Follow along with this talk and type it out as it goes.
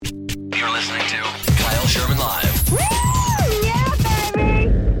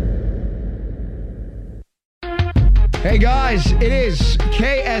is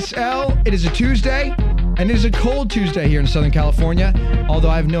KSL. It is a Tuesday, and it is a cold Tuesday here in Southern California, although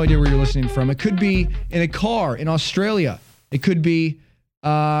I have no idea where you're listening from. It could be in a car in Australia. It could be in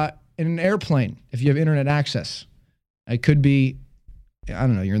an airplane if you have internet access. It could be, I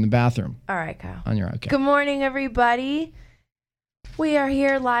don't know, you're in the bathroom. All right, Kyle. On your own. Okay. Good morning, everybody. We are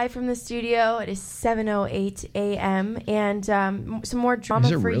here live from the studio. It is 7:08 a.m. and some more drama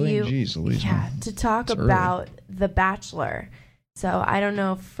is it for really? you. Jeez, Louise, to talk it's about The Bachelor. So I don't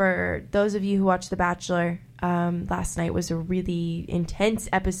know, for those of you who watched The Bachelor, last night was a really intense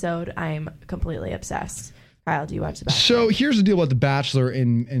episode. I'm completely obsessed. Kyle, do you watch The Bachelor? So here's the deal about The Bachelor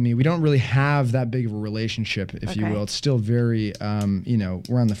and me. We don't really have that big of a relationship, if you will. It's still very,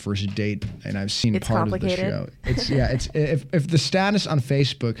 we're on the first date, and I've seen part of the show. It's if the status on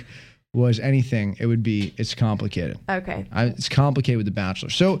Facebook was anything, it would be it's complicated. Okay. It's complicated with The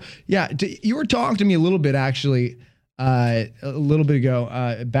Bachelor. So yeah, you were talking to me a little bit actually, a little bit ago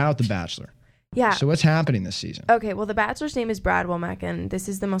about The Bachelor. Yeah. So what's happening this season? Okay, well, The Bachelor's name is Brad Womack, and this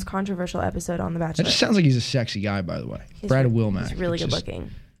is the most controversial episode on The Bachelor. It just sounds like he's a sexy guy, by the way. Brad Womack. He's really good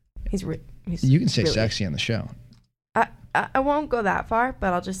looking. He's you can say really sexy on the show. I won't go that far,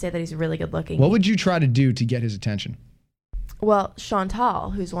 but I'll just say that he's really good looking. What would you try to do to get his attention? Well,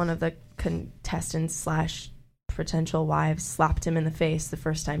 Chantal, who's one of the contestants / potential wives, slapped him in the face the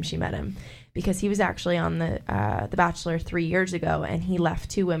first time she met him, because he was actually on the Bachelor 3 years ago, and he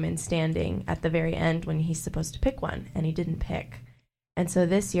left two women standing at the very end when he's supposed to pick one, and he didn't pick. And so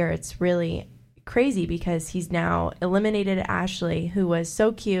this year it's really crazy because he's now eliminated Ashley, who was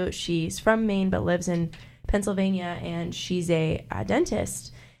so cute. She's from Maine but lives in Pennsylvania, and she's a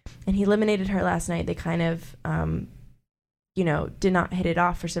dentist, and he eliminated her last night. They kind of did not hit it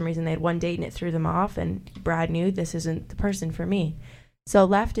off for some reason. They had one date and it threw them off, and Brad knew this isn't the person for me. So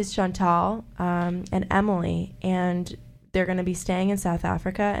left is Chantal and Emily, and they're going to be staying in South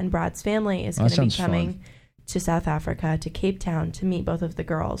Africa, and Brad's family is going to be coming to South Africa, to Cape Town, to meet both of the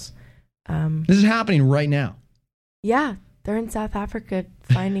girls. This is happening right now. Yeah, they're in South Africa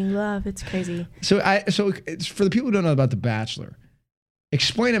finding love. It's crazy. So it's, for the people who don't know about The Bachelor,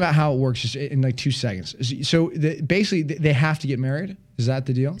 explain about how it works just in like 2 seconds. So basically, they have to get married? Is that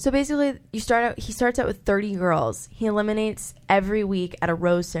the deal? So basically, he starts out with 30 girls. He eliminates every week at a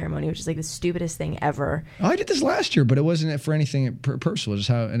rose ceremony, which is like the stupidest thing ever. Oh, I did this last year, but it wasn't for anything personal. Just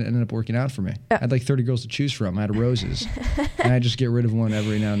how it ended up working out for me. I had like 30 girls to choose from. I had roses. And I just get rid of one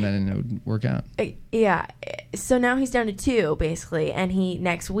every now and then, and it would work out. Yeah. So now he's down to 2, basically. And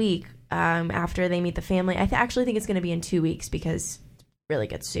next week, after they meet the family, I actually think it's going to be in 2 weeks, because really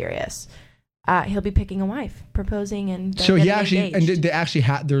gets serious. He'll be picking a wife, proposing, and so he actually engaged. And they actually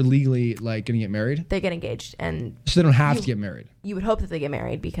they're legally like going to get married. They get engaged, and so they don't have to get married. You would hope that they get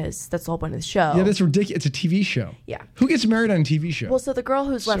married, because that's the whole point of the show. Yeah, that's ridiculous. It's a TV show. Yeah, who gets married on a TV show? Well, so the girl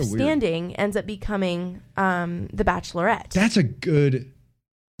who's left standing ends up becoming the Bachelorette. That's a good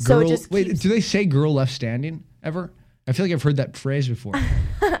girl. So wait, do they say "girl left standing" ever? I feel like I've heard that phrase before.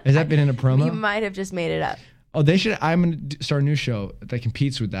 Has that been in a promo? You might have just made it up. Oh, they should. I'm going to start a new show that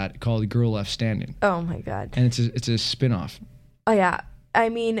competes with that called Girl Left Standing. Oh, my God. And it's a spinoff. Oh, yeah. I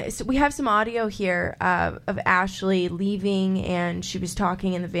mean, so we have some audio here of Ashley leaving, and she was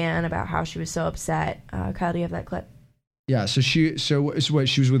talking in the van about how she was so upset. Kyle, do you have that clip? Yeah. So she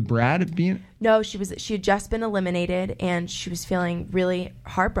was with Brad being? No, she had just been eliminated, and she was feeling really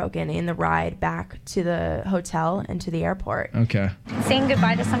heartbroken in the ride back to the hotel and to the airport. Okay. Saying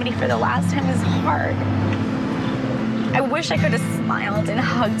goodbye to somebody for the last time is hard. I wish I could have smiled and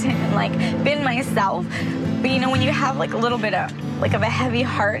hugged him and been myself. But when you have a little bit of a heavy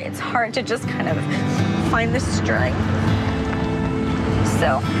heart, it's hard to just kind of find the strength.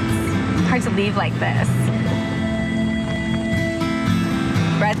 So it's hard to leave like this.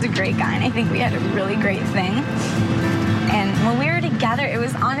 Brad's a great guy, and I think we had a really great thing. And when we were together, it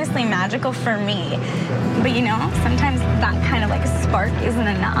was honestly magical for me. But sometimes that kind of spark isn't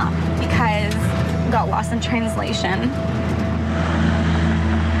enough, because got lost in translation.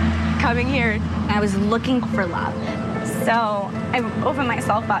 Coming here, I was looking for love. So I opened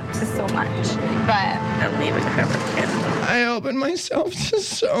myself up to so much, but I'm leaving her again. I opened myself to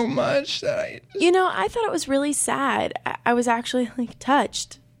so much that I thought it was really sad. I was actually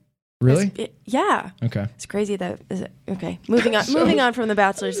touched. Really? Yeah. Okay. It's crazy that okay. Moving on from The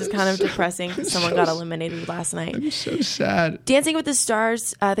Bachelors is kind of depressing. Someone got eliminated last night. I'm so sad. Dancing with the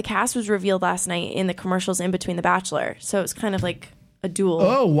Stars, the cast was revealed last night in the commercials in between The Bachelor. So it's kind of like a duel.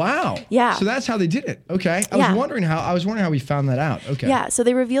 Oh, wow. Yeah. So that's how they did it. Okay. I was wondering how we found that out. Okay. Yeah. So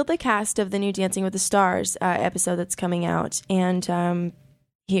they revealed the cast of the new Dancing with the Stars episode that's coming out. And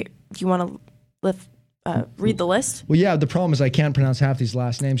here, do you want to read the list? Well, yeah, the problem is I can't pronounce half these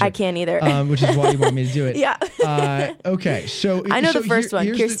last names. I can't either. Which is why you want me to do it. Yeah. Okay, so... I know the first one,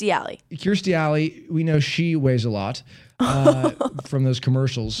 Kirstie Alley. Kirstie Alley, we know she weighs a lot from those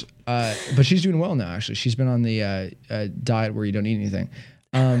commercials. But she's doing well now, actually. She's been on the diet where you don't eat anything.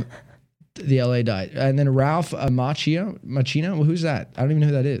 The LA diet. And then Ralph Macchio. Well, who's that? I don't even know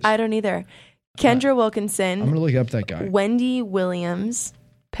who that is. I don't either. Kendra Wilkinson. I'm going to look up that guy. Wendy Williams.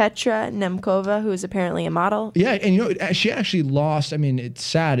 Petra Nemkova, who is apparently a model. Yeah, and you know, she actually lost. I mean, it's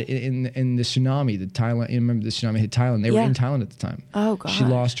sad in the tsunami. The Thailand. You remember the tsunami hit Thailand? They were in Thailand at the time. Oh god. She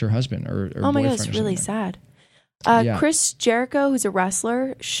lost her husband or oh my god, it's really sad. Chris Jericho, who's a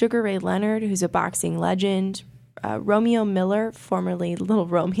wrestler. Sugar Ray Leonard, who's a boxing legend. Romeo Miller, formerly Little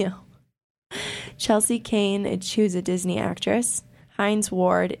Romeo. Chelsea Kane, who's a Disney actress. Hines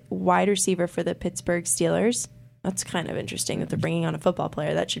Ward, wide receiver for the Pittsburgh Steelers. That's kind of interesting that they're bringing on a football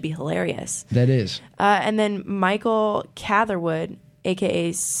player. That should be hilarious. That is. And then Michael Catherwood,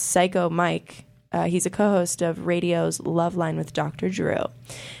 a.k.a. Psycho Mike. He's a co-host of radio's Love Line with Dr. Drew.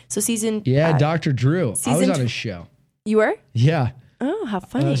 So season... Yeah, Dr. Drew. I was on his show. You were? Yeah. Oh, how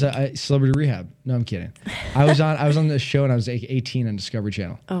funny. I was at Celebrity Rehab. No, I'm kidding. I was on this show and I was like 18 on Discovery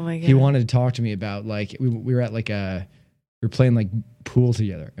Channel. Oh my god. He wanted to talk to me about like we were at like we were playing like pool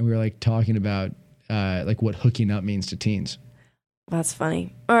together and we were like talking about like what hooking up means to teens. That's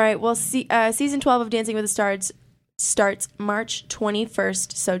funny. All right. Well, season 12 of Dancing with the Stars starts March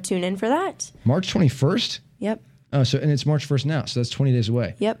 21st. So tune in for that. March 21st? Yep. Oh, so and it's March 1st now. So that's 20 days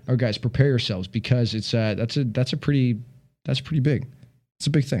away. Yep. All right, guys, prepare yourselves because it's that's pretty big. It's a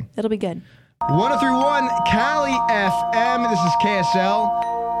big thing. It'll be good. 103.1 Cali FM. This is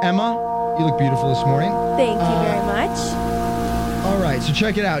KSL. Emma, you look beautiful this morning. Thank you very much. All right, so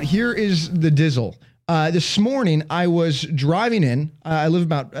check it out. Here is the dizzle. This morning, I was driving in. I live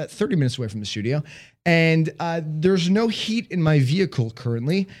about 30 minutes away from the studio, and there's no heat in my vehicle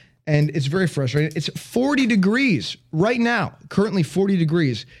currently, and it's very frustrating. It's 40 degrees right now, currently 40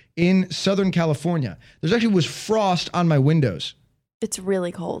 degrees in Southern California. There's actually was frost on my windows. It's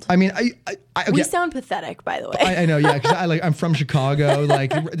really cold. I mean, okay. We sound pathetic, by the way. I know, yeah, because I'm from Chicago.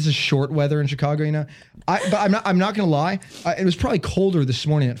 Like this is short weather in Chicago, you know. But I'm not gonna lie. It was probably colder this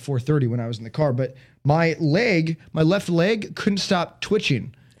morning at 4:30 when I was in the car. But my left leg, couldn't stop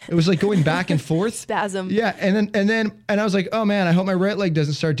twitching. It was like going back and forth. Spasm. Yeah, and I was like, oh man, I hope my right leg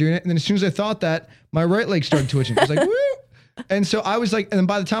doesn't start doing it. And then as soon as I thought that, my right leg started twitching. I was like, woo! And so I was like, and then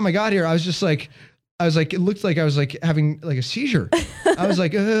by the time I got here, I was just like. It looked like I was like having like a seizure. I was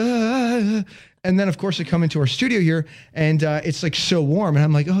like, and then of course I come into our studio here and it's like so warm and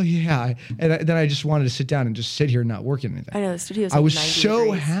I'm like, oh yeah. And then I just wanted to sit down and just sit here and not work anything. I know the studio's I was 90 so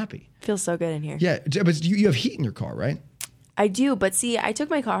degrees. happy. Feels so good in here. Yeah, but you have heat in your car, right? I do, but see, I took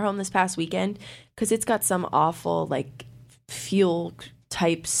my car home this past weekend because it's got some awful like fuel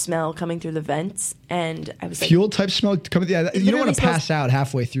type smell coming through the vents, and I was fuel type smell coming. Yeah, you don't want to pass out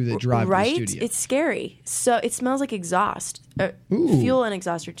halfway through the drive right? to the studio. It's scary. So it smells like exhaust. Fuel and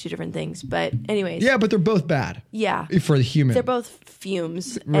exhaust are two different things, but anyways. Yeah, but they're both bad. Yeah, for the human. They're both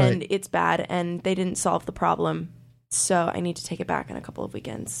fumes, right. And it's bad, and they didn't solve the problem. So I need to take it back in a couple of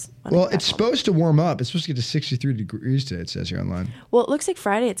weekends. Well, it's supposed to warm up. It's supposed to get to 63 degrees today, it says here online. Well, it looks like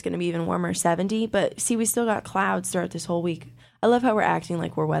Friday it's going to be even warmer, 70. But see, we still got clouds throughout this whole week. I love how we're acting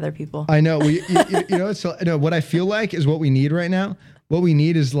like we're weather people. I know. You know, no, what I feel like is what we need right now. What we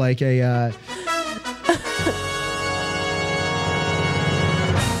need is like a...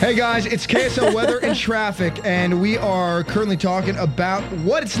 Hey guys, it's KSL Weather and Traffic, and we are currently talking about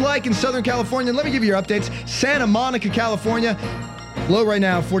what it's like in Southern California. Let me give you your updates. Santa Monica, California. Low right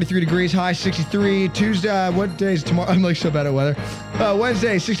now, 43 degrees, high 63. Tuesday, what day is tomorrow? I'm like so bad at weather.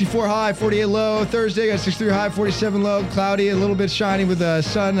 Wednesday, 64 high, 48 low. Thursday, got 63 high, 47 low. Cloudy, a little bit shiny with the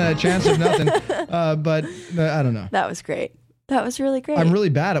sun, a chance of nothing. But I don't know. That was great. That was really great. I'm really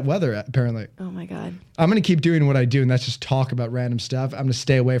bad at weather, apparently. Oh my God. I'm going to keep doing what I do, and that's just talk about random stuff. I'm going to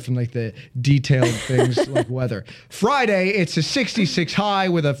stay away from like the detailed things like weather. Friday, it's a 66 high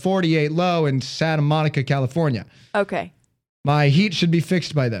with a 48 low in Santa Monica, California. Okay. My heat should be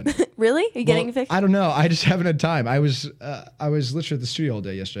fixed by then. Really? Are you getting it fixed? I don't know. I just haven't had time. I was literally at the studio all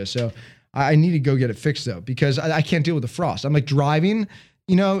day yesterday, so I need to go get it fixed though because I can't deal with the frost. I'm like driving,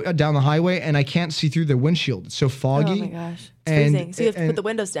 you know, down the highway, and I can't see through the windshield. It's so foggy. Oh my gosh, it's freezing. So you have to put the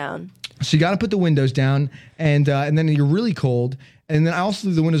windows down. So you got to put the windows down, and then you're really cold. And then I also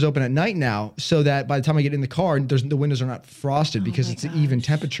leave the windows open at night now, so that by the time I get in the car, the windows are not frosted because it's an even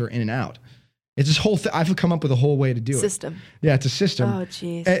temperature in and out. It's this whole thing. I've come up with a whole way to do it. System. Yeah, it's a system. Oh,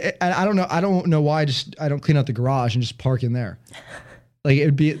 jeez. And I don't know. I don't know why I don't clean out the garage and just park in there. Like it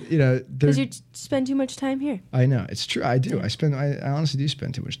would be, because you spend too much time here. I know, it's true. I do. I honestly do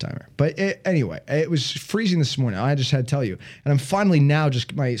spend too much time here. But anyway, it was freezing this morning. I just had to tell you, and I'm finally now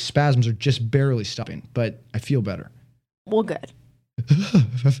my spasms are just barely stopping, but I feel better. Well, good.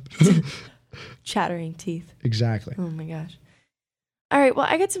 Chattering teeth. Exactly. Oh my gosh. All right. Well,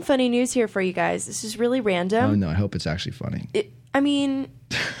 I got some funny news here for you guys. This is really random. Oh no, I hope it's actually funny.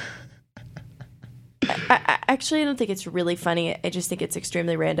 I actually don't think it's really funny. I just think it's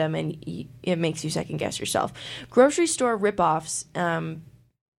extremely random, and it makes you second guess yourself. Grocery store ripoffs, and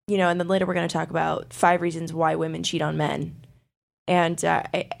then later we're going to talk about 5 reasons why women cheat on men. And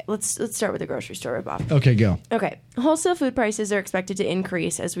let's start with the grocery store ripoff. Okay, go. Okay, wholesale food prices are expected to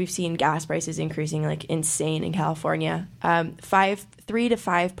increase as we've seen gas prices increasing like insane in California. 3 to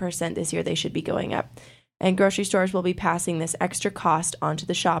 5% this year they should be going up. And grocery stores will be passing this extra cost onto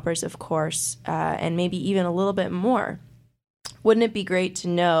the shoppers, of course, and maybe even a little bit more. Wouldn't it be great to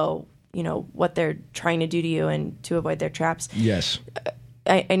know, what they're trying to do to you and to avoid their traps? Yes.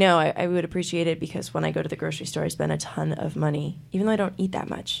 I know. I would appreciate it because when I go to the grocery store, I spend a ton of money, even though I don't eat that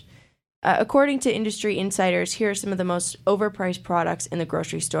much. According to industry insiders, here are some of the most overpriced products in the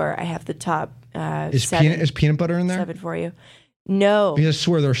grocery store. I have the top is peanut butter in there? 7 for you. No. Because I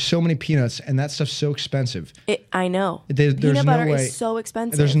swear there are so many peanuts, and that stuff's so expensive. I know. There's peanut butter no way, is so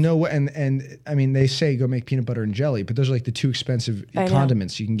expensive. There's no way. And I mean, they say go make peanut butter and jelly, but those are like the 2 expensive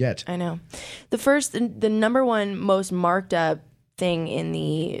condiments you can get. I know. The number one most marked up thing in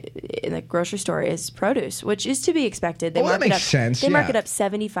the grocery store is produce, which is to be expected. That makes sense. They mark it up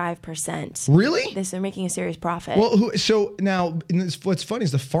 75%. Really? They're making a serious profit. Well, so now what's funny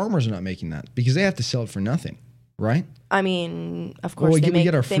is the farmers are not making that because they have to sell it for nothing, right? I mean, of course, we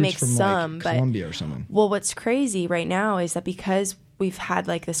get our fruits from some, like Colombia or something. Well, what's crazy right now is that because we've had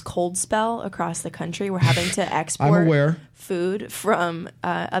like this cold spell across the country, we're having to export food from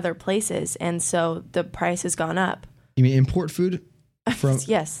other places, and so the price has gone up. You mean import food?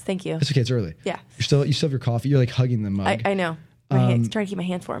 Yes, thank you. It's okay, it's early. Yeah. You still have your coffee. You're like hugging the mug. I know. Trying to keep my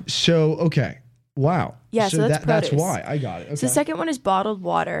hand warm. So, okay. Wow. Yeah, so that's why. I got it. Okay. So the second one is bottled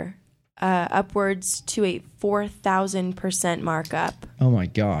water. Upwards to a 4,000% markup. Oh my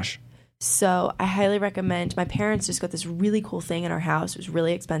gosh. So I highly recommend. My parents just got this really cool thing in our house. It was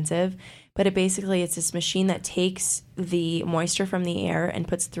really expensive, but it's this machine that takes the moisture from the air and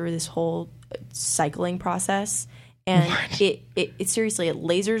puts through this whole cycling process. And it seriously, it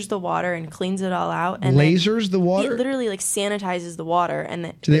lasers the water and cleans it all out. And lasers the water? It literally like sanitizes the water.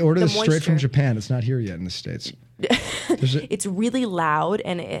 And do they order this straight from Japan? It's not here yet in the States. It's really loud,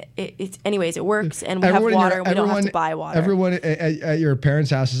 and it works, and we have water, and we don't have to buy water. Everyone at your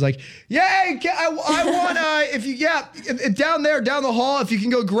parents' house is like, "Yay! I want down there, down the hall. If you can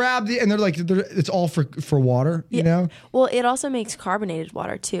go grab and they're like, it's all for water, you know." Well, it also makes carbonated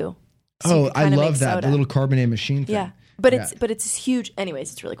water too. So I love that, the little carbonated machine thing. Yeah. But it's huge.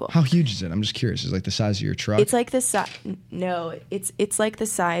 Anyways, it's really cool. How huge is it? I'm just curious. Is it like the size of your truck? It's like the size. No, it's like the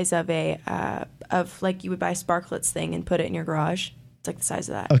size of of like you would buy a Sparklets thing and put it in your garage. It's like the size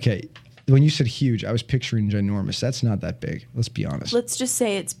of that. Okay, when you said huge, I was picturing ginormous. That's not that big. Let's be honest. Let's just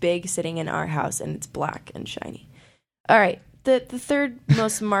say it's big, sitting in our house, and it's black and shiny. All right. The third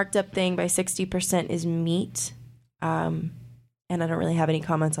most marked up thing by 60% is meat. And I don't really have any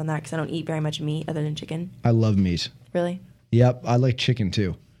comments on that because I don't eat very much meat other than chicken. I love meat. Really? Yep, I like chicken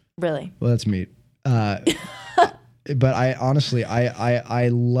too. Really? Well, that's meat. But I honestly, I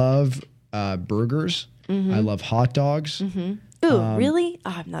love burgers. Mm-hmm. I love hot dogs. Mm-hmm. Ooh, really?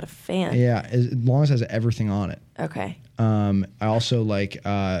 Oh, I'm not a fan. Yeah, as long as it has everything on it. Okay. I also like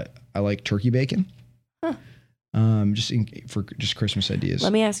turkey bacon. Huh. Just Christmas ideas.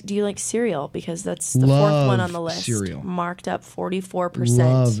 Let me ask, do you like cereal? Because that's the fourth one on the list. Cereal. Marked up 44%.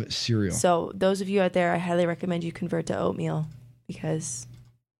 Love cereal. So those of you out there, I highly recommend you convert to oatmeal because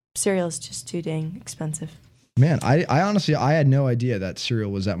cereal is just too dang expensive. Man, I honestly, I had no idea that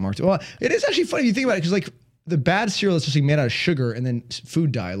cereal was that marked. Well, it is actually funny if you think about it because like the bad cereal is just like made out of sugar and then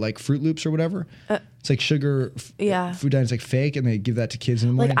food dye, like Fruit Loops or whatever. It's like sugar, food dye. It's like fake, and they give that to kids in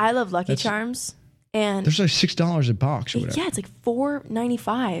the morning. Like I love Lucky Charms. And there's like $6 a box or whatever. Yeah, it's like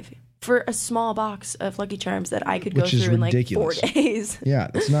 $4.95 for a small box of Lucky Charms that I could go through in like 4 days. Yeah,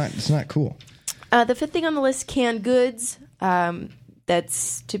 it's not cool. The fifth thing on the list, canned goods.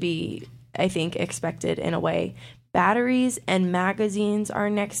 That's to be, I think, expected in a way. Batteries and magazines are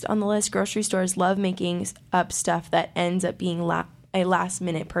next on the list. Grocery stores love making up stuff that ends up being a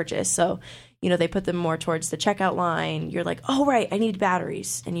last-minute purchase. So, they put them more towards the checkout line. You're like, oh, right, I need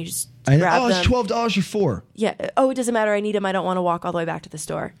batteries. And you just grab them. It's $12 or $4. Yeah. Oh, it doesn't matter. I need them. I don't want to walk all the way back to the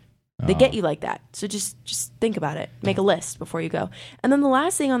store. They get you like that. So just think about it. Make a list before you go. And then the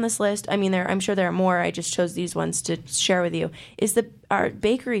last thing on this list, I mean, I'm sure there are more. I just chose these ones to share with you, is our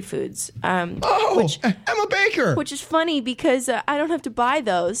bakery foods. I'm a baker. Which is funny because I don't have to buy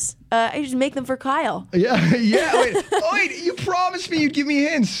those. I just make them for Kyle. Yeah. Wait, you promised me you'd give me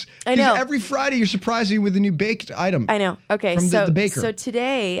hints. I know. Every Friday you're surprising me with a new baked item. I know. Okay, from the baker. So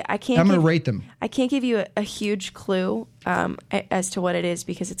today I'm going to rate them. I can't give you a huge clue as to what it is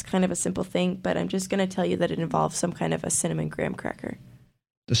because it's kind of a simple thing, but I'm just going to tell you that it involves some kind of a cinnamon graham cracker.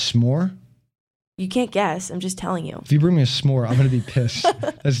 The s'more? You can't guess. I'm just telling you. If you bring me a s'more, I'm going to be pissed.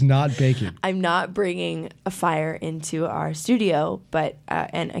 That's not baking. I'm not bringing a fire into our studio, but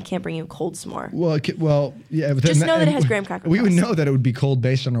and I can't bring you a cold s'more. Well, yeah. But just know that it has graham cracker. We would know that it would be cold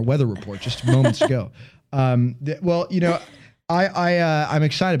based on our weather report just moments ago. Well, you know, I'm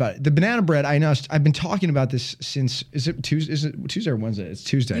excited about it. The banana bread, I know I've been talking about this since, is it Tuesday or Wednesday? It's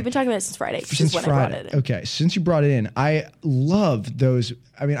Tuesday. You've been talking about it since Friday. Since Friday. I brought it in. Okay, since you brought it in, I love those.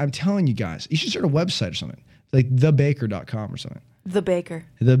 I mean, I'm telling you guys, you should start a website or something, like thebaker.com or something. The Baker.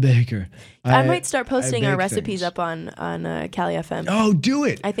 The Baker. I might start posting our recipes up on Cali FM. Oh, do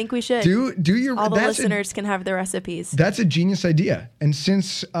it. I think we should. Do your. All the listeners can have their recipes. That's a genius idea. And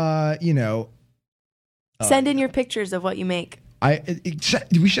since, send in your pictures of what you make.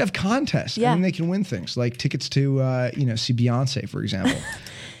 We should have contests. Yeah. I mean, they can win things like tickets to, see Beyonce, for example.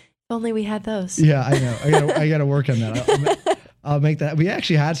 Only we had those. Yeah, I know. I got to work on that. I'll make that. We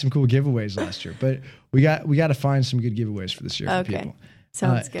actually had some cool giveaways last year, but we got to find some good giveaways for this year for people.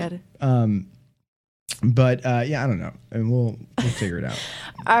 Sounds good. But I don't know, and we'll figure it out.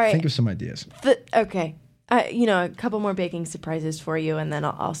 All right. Think of some ideas. Okay. A couple more baking surprises for you, and then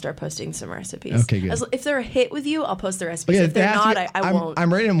I'll start posting some recipes. Okay, good. If they're a hit with you, I'll post the recipes. If they're not, I won't.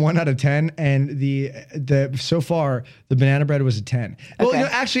 I'm rating them 1 out of 10, and the so far the banana bread was a 10. Well, Okay.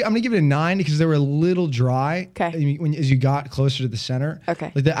 Actually, I'm gonna give it a 9 because they were a little dry. Okay. As you got closer to the center.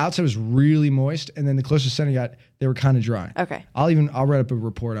 Okay. Like the outside was really moist, and then the closer to the center you got, they were kind of dry. Okay. I'll write up a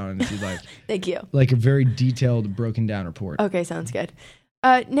report on it if you'd like. Thank you. Like a very detailed, broken down report. Okay, sounds good.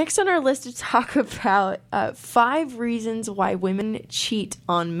 Next on our list to talk about 5 reasons why women cheat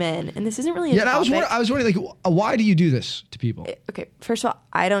on men, and this isn't really a topic. I was wondering, like, why do you do this to people? Okay, first of all,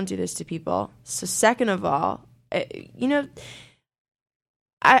 I don't do this to people. So second of all, I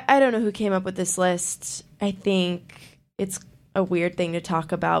don't know who came up with this list. I think it's a weird thing to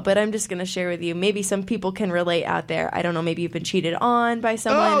talk about, but I'm just going to share with you. Maybe some people can relate out there. I don't know. Maybe you've been cheated on by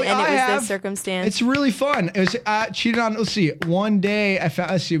someone, and it was this circumstance. It's really fun. It was cheated on. Let's see. One day I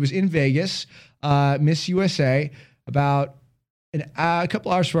found. It was in Vegas, Miss USA. About a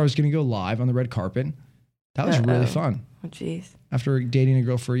couple hours before I was going to go live on the red carpet. That was really fun. Oh, jeez. After dating a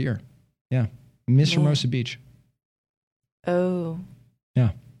girl for a year, yeah, Miss Hermosa Beach. Oh. Yeah.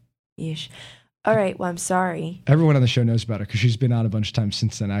 Yeesh. All right. Well, I'm sorry. Everyone on the show knows about her because she's been on a bunch of times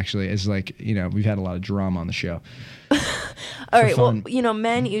since then, actually. It's like, we've had a lot of drama on the show. All right. Fun. Well,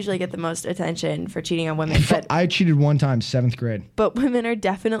 men usually get the most attention for cheating on women. But I cheated one time, 7th grade. But women are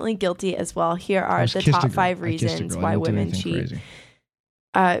definitely guilty as well. Here are the top 5 reasons why women cheat.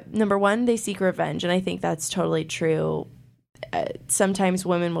 Number 1, they seek revenge. And I think that's totally true. Sometimes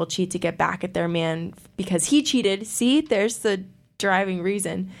women will cheat to get back at their man because he cheated. See, there's the driving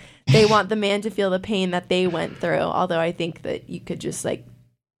reason. They want the man to feel the pain that they went through. Although I think that you could just like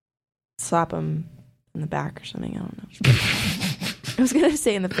slap him in the back or something. I don't know. I was gonna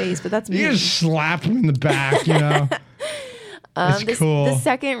say in the face, but that's me. You just slap him in the back, That's cool. The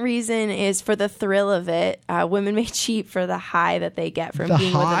second reason is for the thrill of it. Women may cheat for the high that they get from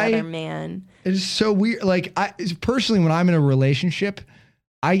being with another man. It's so weird. Like personally, when I'm in a relationship,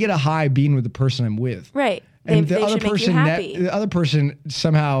 I get a high being with the person I'm with. Right. And the other person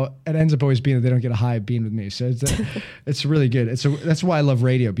somehow it ends up always being that they don't get a high being with me. So it's really good. That's why I love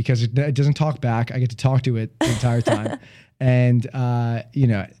radio because it doesn't talk back. I get to talk to it the entire time, and and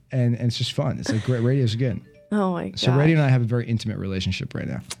it's just fun. It's like great. Radio's good. Oh my god. So radio and I have a very intimate relationship right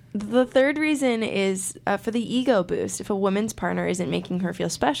now. The third reason is for the ego boost. If a woman's partner isn't making her feel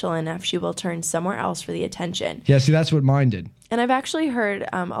special enough, she will turn somewhere else for the attention. Yeah, see, that's what mine did. And I've actually heard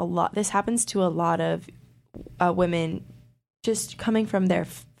a lot. This happens to a lot of women, just coming from their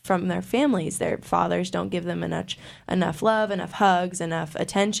families. Their fathers don't give them enough love, enough hugs, enough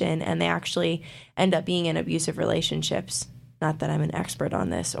attention, and they actually end up being in abusive relationships. Not that I'm an expert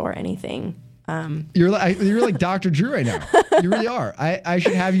on this or anything. You're like Dr. Drew right now. You really are. I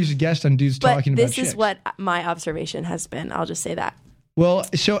should have you as a guest on Dudes Talking About Chicks. This is what my observation has been. I'll just say that. Well,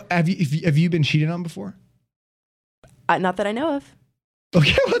 so have you been cheated on before? Not that I know of.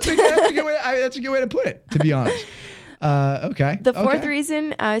 Okay, well, that's a good way to put it, to be honest. Okay. The fourth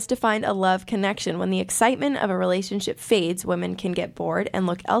reason is to find a love connection. When the excitement of a relationship fades, women can get bored and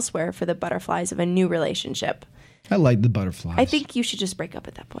look elsewhere for the butterflies of a new relationship. I like the butterflies. I think you should just break up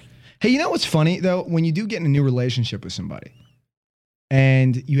at that point. Hey, you know what's funny, though? When you do get in a new relationship with somebody,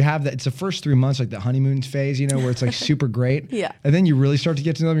 and you have that, it's the first 3 months, like the honeymoon phase, you know, where it's like super great. Yeah. And then you really start to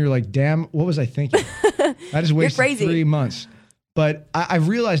get to know them. You're like, damn, what was I thinking? I just wasted 3 months. But I've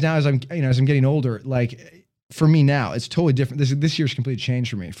realized now as I'm getting older, like for me now, it's totally different. This year's completely changed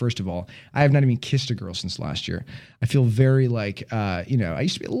for me. First of all, I have not even kissed a girl since last year. I feel very like, I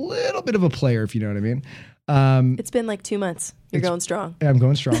used to be a little bit of a player, if you know what I mean. It's been like 2 months. You're going strong. I'm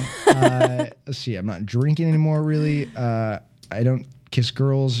going strong. Let's see. I'm not drinking anymore, really. I don't kiss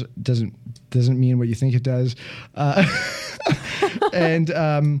girls. Doesn't mean what you think it does. And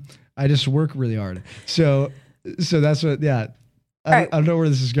I just work really hard. So that's what. Yeah. I don't know where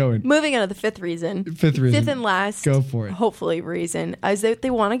this is going. Moving on to the fifth reason. Fifth and last. Go for it. Hopefully reason is that they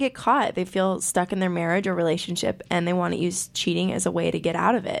want to get caught. They feel stuck in their marriage or relationship, and they want to use cheating as a way to get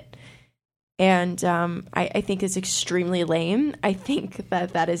out of it. And I think it's extremely lame. I think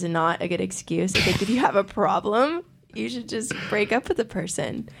that is not a good excuse. I think if you have a problem, you should just break up with the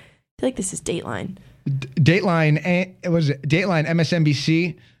person. I feel like this is Dateline. Dateline, what is it? Dateline,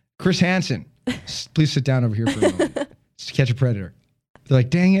 MSNBC, Chris Hansen. Please sit down over here for a moment. To catch a predator. They're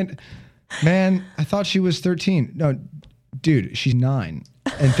like, dang it, man, I thought she was 13. No, dude, she's 9.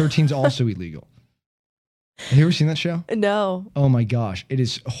 And 13's also illegal. Have you ever seen that show? No. Oh my gosh. It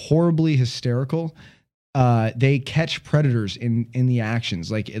is horribly hysterical. They catch predators in the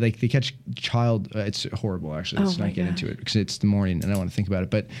actions. Like they catch child. It's horrible, actually. Let's not get into it because it's the morning and I don't want to think about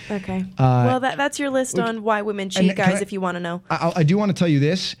it. But okay. Well, that's your list on why women cheat, guys, if you want to know. I do want to tell you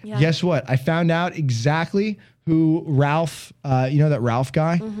this. Yeah. Guess what? I found out exactly who Ralph, that Ralph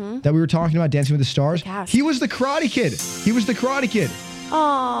guy that we were talking about, Dancing with the Stars. He was the Karate Kid.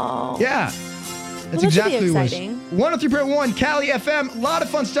 Oh. Yeah. That's exactly who it was. 103.1 Cali FM. A lot of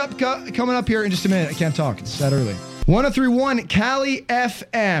fun stuff coming up here in just a minute. I can't talk. It's that early. 103.1 Cali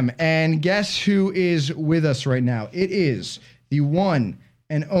FM. And guess who is with us right now? It is the one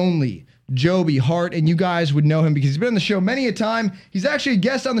and only Joby Hart, and you guys would know him because he's been on the show many a time. He's actually a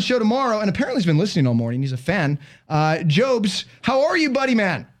guest on the show tomorrow, and apparently he's been listening all morning. He's a fan. Jobs, how are you, buddy,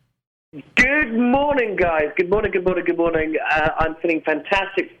 man? Good morning, guys. Good morning. I'm feeling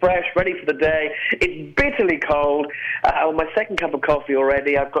fantastic, fresh, ready for the day. It's bitterly cold. On my second cup of coffee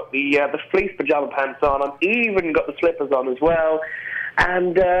already. I've got the fleece pajama pants on. I've even got the slippers on as well.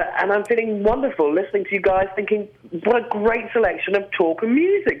 And I'm feeling wonderful listening to you guys, thinking, what a great selection of talk and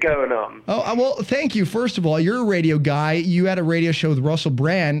music going on. Oh, well, thank you. First of all, you're a radio guy. You had a radio show with Russell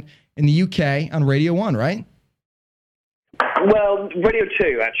Brand in the UK on Radio 1, right? Well, Radio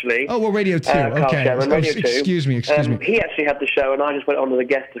 2, actually. Oh, well, Radio 2. Okay. Radio 2. Excuse me. He actually had the show, and I just went on as a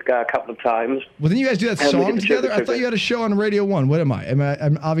guest a couple of times. Well, didn't you guys do that song together? I thought you had a show on Radio 1. What am I?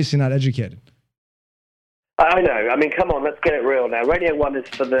 I'm obviously not educated. I know. I mean, come on, let's get it real now. Radio 1 is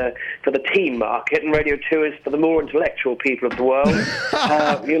for the teen market, and Radio 2 is for the more intellectual people of the world. And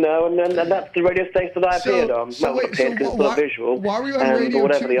that's the radio station that I appeared on. It's not visual. Why were you on Radio 2? Or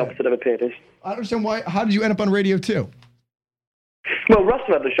whatever the opposite of appeared is. I don't understand why. How did you end up on Radio 2? Well,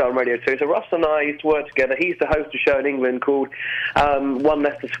 Russell had the show on Radio 2, so Russell and I used to work together. He used to host a show in England called One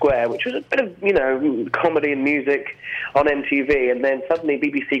Leicester Square, which was a bit of, comedy and music on MTV, and then suddenly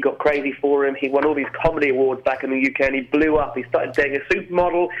BBC got crazy for him. He won all these comedy awards back in the UK, and he blew up. He started dating a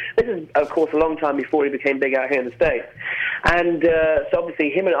supermodel. This is, of course, a long time before he became big out here in the States. And so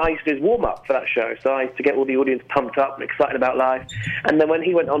obviously him and I used to do his warm-up for that show, so I used to get all the audience pumped up and excited about life. And then when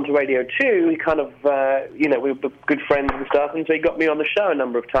he went on to Radio 2, he kind of, we were good friends and stuff, and so he got me on the show a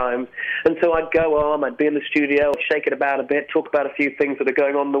number of times. And so I'd go on, I'd be in the studio, shake it about a bit, talk about a few things that are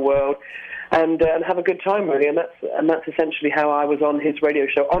going on in the world, and have a good time, really. And that's essentially how I was on his radio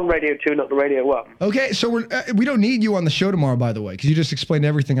show, on Radio 2, not the Radio 1. Okay, so we don't need you on the show tomorrow, by the way, because you just explained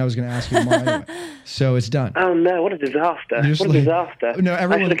everything I was going to ask you tomorrow anyway. So it's done. Oh, no, what a disaster. What a disaster. No, I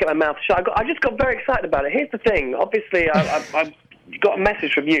should have kept my mouth shut. I just got very excited about it. Here's the thing. Obviously, I got a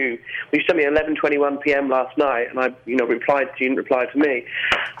message from you. You sent me at 11:21 p.m. last night, and I, replied to you and replied to me.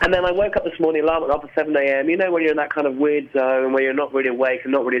 And then I woke up this morning, alarm went off at 7 a.m. You know, when you're in that kind of weird zone where you're not really awake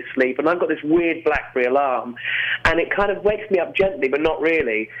and not really asleep. And I've got this weird BlackBerry alarm, and it kind of wakes me up gently, but not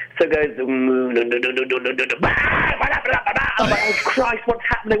really. So it goes, I'm like, oh Christ, what's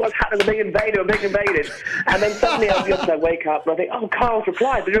happening? I'm being invaded. And then suddenly I wake up and I think, oh, Carl's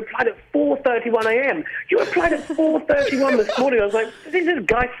replied. But you replied at 4:31 a.m. You replied at 4:31 this morning. I was like, does this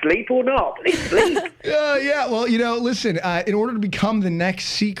guy sleep or not? Does he sleep? Yeah. Well, listen, in order to become the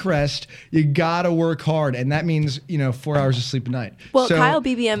next Seacrest, you got to work hard. And that means, 4 hours of sleep a night. Well, Kyle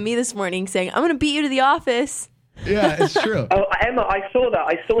BBM'd me this morning saying, I'm going to beat you to the office. Yeah, it's true. Oh, Emma, I saw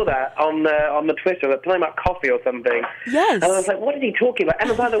that on the Twitter. They're talking about coffee or something. Yes. And I was like, what is he talking about?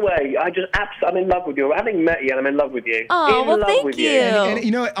 Emma, by the way, I'm in love with you. I haven't met you, and I'm in love with you. Oh, well, thank you.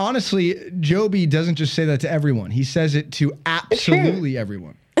 And honestly, Joby doesn't just say that to everyone. He says it to absolutely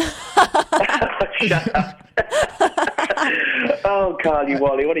everyone. Shut up. Oh, Carly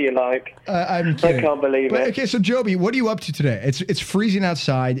Wally, what are you like? I'm kidding. I can't believe it. Okay, so Joby, what are you up to today? It's freezing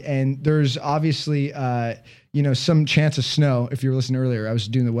outside, and there's obviously some chance of snow. If you were listening earlier, I was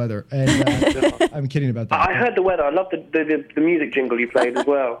doing the weather, and I'm kidding about that. I heard the weather. I love the music jingle you played as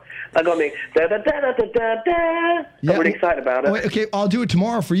well. That got me. Da, da, da, da, da, da. Yeah, I'm really excited about it. Okay, I'll do it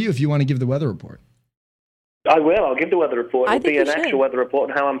tomorrow for you if you want to give the weather report. I will. I'll give the weather report. It'll be an actual weather report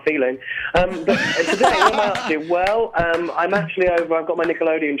on how I'm feeling. But today, what am I up to? Well, I'm actually over. I've got my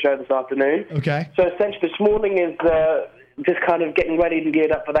Nickelodeon show this afternoon. Okay. So essentially, this morning is just kind of getting ready and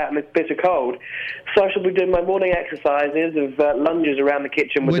geared up for that, and it's bitter cold. So I shall be doing my morning exercises of lunges around the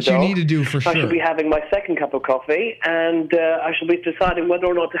kitchen with the dog. Which you need to do for sure. I shall be having my second cup of coffee, and I shall be deciding whether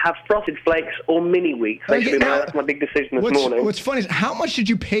or not to have Frosted Flakes or Mini Wheats. That's my big decision this morning. What's funny is how much did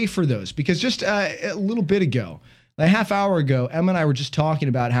you pay for those? Because just a little bit ago, like a half hour ago, Emma and I were just talking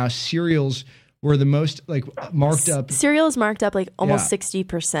about how cereals were the most marked up. Cereal is marked up almost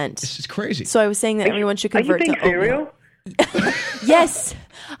 60%. This is crazy. So I was saying that everyone should convert to cereal. Yes,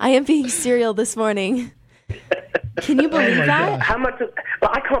 I am being cereal this morning. Can you believe that? Gosh. How much? Well,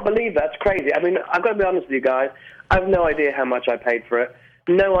 I can't believe that's crazy. I mean, I've got to be honest with you guys. I have no idea how much I paid for it.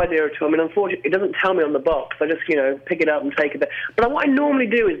 No idea at all. I mean, unfortunately, it doesn't tell me on the box. I just, pick it up and take it. But what I normally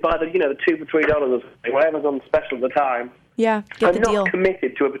do is buy the 2 for $3 or something, whatever's on special at the time. Yeah, get the deal. I'm not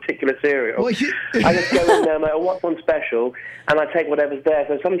committed to a particular cereal. I just go in there no matter what's on special, and I take whatever's there.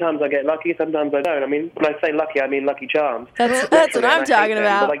 So sometimes I get lucky, sometimes I don't. I mean, when I say lucky, I mean Lucky Charms. That's what I'm talking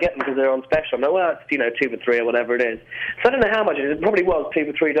about. But I get them because they're on special. I'm like, well, it's 2 for $3 or whatever it is. So I don't know how much it is. It probably was 2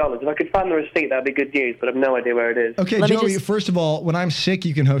 for $3. If I could find the receipt, that'd be good news. But I have no idea where it is. Okay, Joey. First of all, when I'm sick,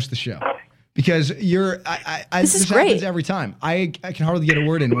 you can host the show. Because this happens every time. I can hardly get a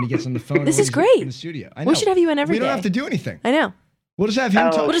word in when he gets on the phone. This is great. In the studio. I know. We should have you in every day. We don't have to do anything. I know. We'll just have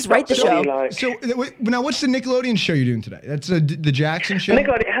him talk. We'll just write the show. So now, what's the Nickelodeon show you're doing today? That's the Jackson show?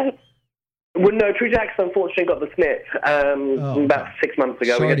 Nickelodeon hasn't. Well, no, True Jackson unfortunately got the snip about 6 months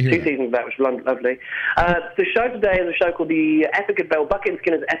ago. Sorry we got 2 seasons of that, which was lovely. The show today is a show called the Bucket and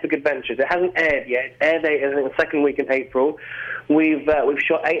Skinner's Epic Adventures. It hasn't aired yet. It's aired, I think, the second week in April. We've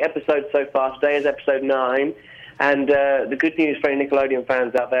shot 8 episodes so far. Today is episode 9. And the good news for any Nickelodeon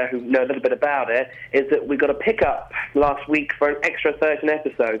fans out there who know a little bit about it is that we got a pickup last week for an extra 13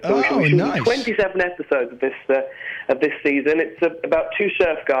 episodes. So we shot 27 episodes of this season. It's about 2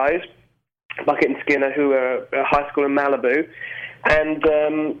 surf guys, Bucket and Skinner, who are at high school in Malibu, and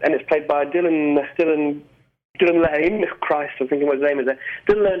it's played by Dylan Lane. Christ, I'm thinking what his name is there.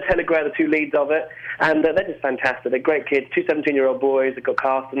 Dylan Lane and Taylor Gray are the 2 leads of it, and they're just fantastic. They're great kids, 2 17-year-old boys. They've got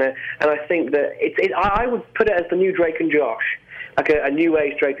cast in it, and I think that I would put it as the new Drake and Josh, like a new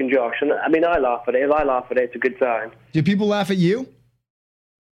age Drake and Josh. And I mean, I laugh at it. If I laugh at it, it's a good time. Do people laugh at you?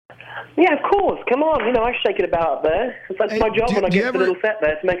 Yeah, of course. Come on, I shake it about up there. That's my job when I get to the little set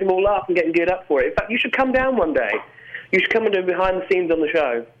there, to make them all laugh and get geared up for it. In fact, you should come down one day. You should come and do behind the scenes on the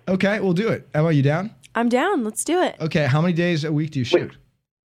show. Okay, we'll do it. Emma, you down? I'm down. Let's do it. Okay, how many days a week do you shoot?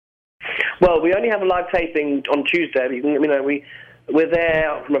 Well, we only have a live taping on Tuesday. We're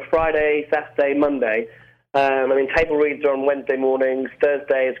there from a Friday, Saturday, Monday. Table reads are on Wednesday mornings.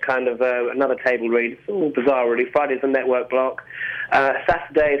 Thursday is kind of another table read. It's all bizarre, really. Friday's a network block.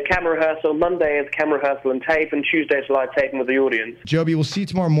 Saturday is camera rehearsal. Monday is camera rehearsal and tape. And Tuesday is live taping with the audience. Joby, we'll see you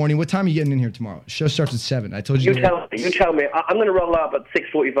tomorrow morning. What time are you getting in here tomorrow? Show starts at 7. I told you. You tell me. I'm going to roll up at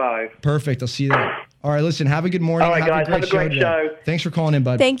 6:45. Perfect. I'll see you there. All right, listen. Have a good morning. All right, guys. Have a great show. Thanks for calling in,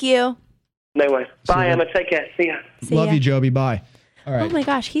 bud. Thank you. No worries. Bye, Emma. Take care. See ya. Love you, Joby. Bye. All right. Oh my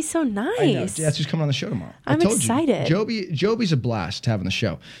gosh, he's so nice. I know. That's who's coming on the show tomorrow. I'm excited. Joby's a blast having the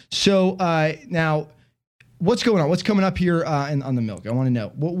show. So now, what's going on? What's coming up here on the milk? I want to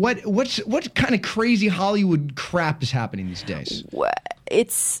know what kind of crazy Hollywood crap is happening these days.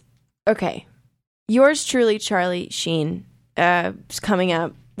 It's okay. Yours truly, Charlie Sheen, is coming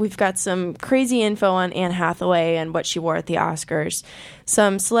up. We've got some crazy info on Anne Hathaway and what she wore at the Oscars.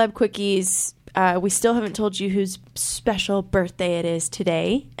 Some celeb quickies. We still haven't told you whose special birthday it is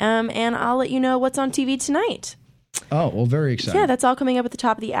today. And I'll let you know what's on TV tonight. Oh, well, very exciting. Yeah, that's all coming up at the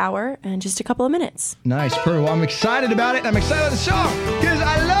top of the hour in just a couple of minutes. Nice. Well, I'm excited about it. I'm excited about the song because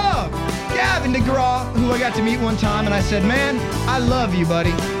I love Gavin DeGraw, who I got to meet one time, and I said, man, I love you,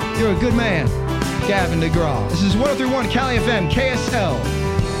 buddy. You're a good man. Gavin DeGraw. This is 103.1 Cali FM, KSL.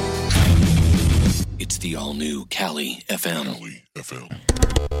 It's the all-new Cali FM. Cali FM.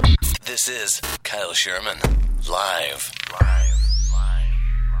 This is Kyle Sherman, live.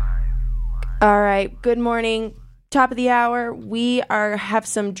 All right, good morning. Top of the hour, we have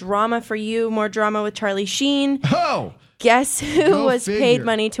some drama for you, more drama with Charlie Sheen. Oh! Guess who was paid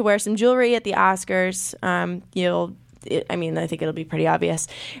money to wear some jewelry at the Oscars? I think it'll be pretty obvious.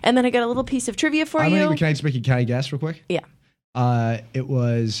 And then I got a little piece of trivia for you. Can I guess real quick? Yeah. It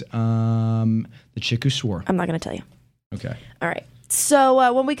was the chick who swore. I'm not going to tell you. Okay. All right.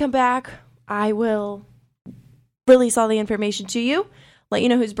 So when we come back, I will release all the information to you, let you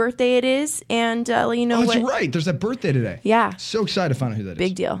know whose birthday it is, and let you know that's right. There's that birthday today. Yeah. So excited to find out who that is.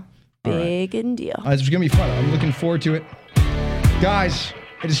 Big deal. Big deal. It's going to be fun. I'm looking forward to it. Guys,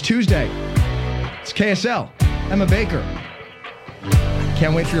 it is Tuesday. It's KSL. Emma Baker.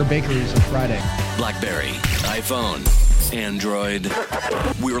 Can't wait for your bakeries on Friday. BlackBerry, iPhone, Android.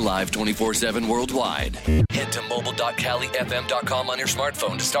 We're live 24/7 worldwide. Head to mobile.califm.com on your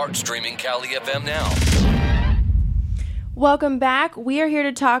smartphone to start streaming Cali FM now. Welcome back. We are here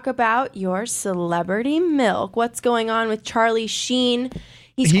to talk about your celebrity milk. What's going on with Charlie Sheen?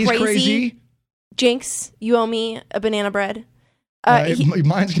 He's crazy. Jinx, you owe me a banana bread.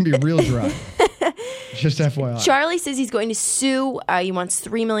 Mine's going to be real dry. Just FYI. Charlie says he's going to sue. He wants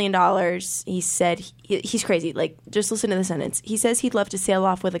 $3 million. He said he's crazy. Like, just listen to the sentence. He says he'd love to sail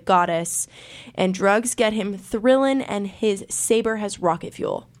off with a goddess, and drugs get him thrilling, and his saber has rocket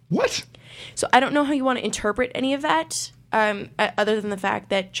fuel. What? So I don't know how you want to interpret any of that, other than the fact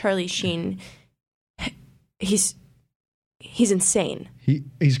that Charlie Sheen, he's insane.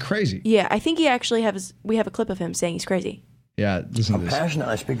 He's crazy. Yeah, I think he actually we have a clip of him saying he's crazy. Yeah, listen to this. I'm passionate,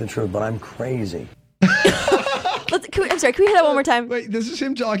 I speak the truth, but I'm crazy. I'm sorry, can we hear that one more time? Wait, this is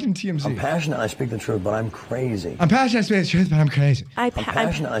him talking to TMZ. I'm passionate, I speak the truth, but I'm crazy. I'm passionate, I speak the truth, but I'm crazy. I'm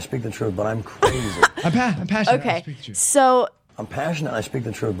passionate, I speak the truth, but I'm crazy. I'm passionate, okay. I speak the truth. So I'm passionate, I speak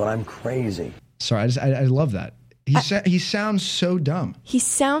the truth, but I'm crazy. Sorry, I love that. He sounds so dumb. He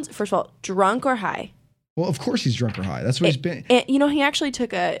sounds, first of all, drunk or high. Well, of course he's drunk or high. That's what he's been. And, he actually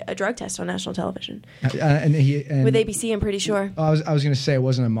took a drug test on national television. With ABC, I'm pretty sure. I was going to say it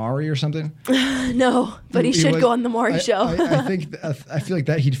wasn't Amari or something. No, but he should go on the Maury show. I feel like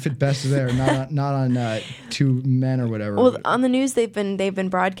that he'd fit best there, not on Two Men or whatever. Well, on the news they've been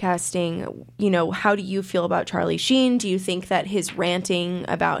broadcasting. How do you feel about Charlie Sheen? Do you think that his ranting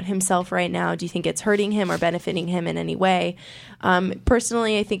about himself right now? Do you think it's hurting him or benefiting him in any way?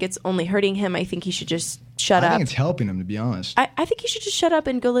 Personally, I think it's only hurting him. I think he should just shut up. I think it's helping him, to be honest. I think he should just shut up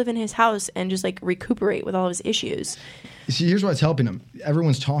and go live in his house and just recuperate with all of his issues. See, here's what's helping him.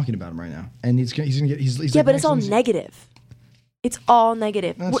 Everyone's talking about him right now, and he's gonna get. Yeah, but it's all negative. It's all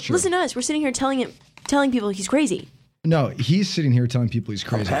negative. That's true. Listen to us. We're sitting here telling people he's crazy. No, he's sitting here telling people he's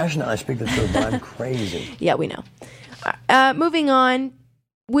crazy. I'm passionate, I speak the truth, but I'm crazy. Yeah, we know. Moving on.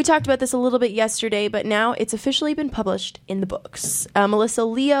 We talked about this a little bit yesterday, but now it's officially been published in the books. Melissa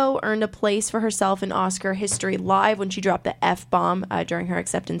Leo earned a place for herself in Oscar history live when she dropped the F-bomb during her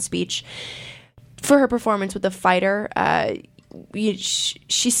acceptance speech for her performance with The Fighter.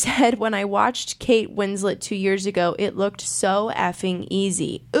 She said, when I watched Kate Winslet 2 years ago, it looked so effing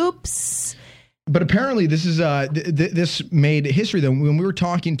easy. Oops. But apparently this is this made history, though. When we were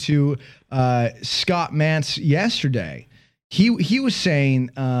talking to Scott Mantz yesterday, he was saying,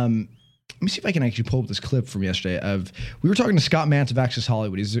 let me see if I can actually pull up this clip from yesterday. We were talking to Scott Mantz of Access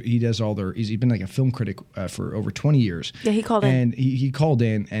Hollywood. He's been like a film critic for over 20 years. Yeah, he called in. And he called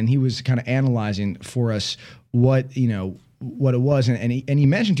in, and he was kind of analyzing for us what it was, and he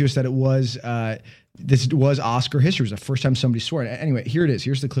mentioned to us that it was this was Oscar history. It was the first time somebody swore. Anyway, here it is.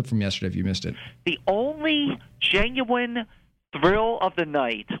 Here's the clip from yesterday. If you missed it, the only genuine thrill of the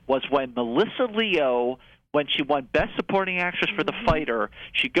night was when Melissa Leo, when she won Best Supporting Actress for The Fighter,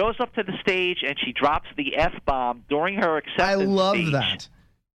 she goes up to the stage and she drops the F-bomb during her acceptance speech. I love that.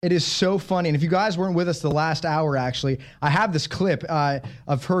 It is so funny. And if you guys weren't with us the last hour, actually, I have this clip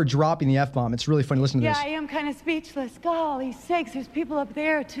of her dropping the F-bomb. It's really funny. Listen to this. Yeah, I am kind of speechless. Golly sakes, there's people up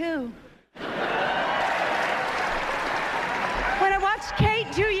there, too. When I watched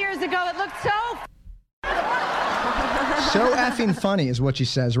Kate 2 years ago, it looked so effing funny is what she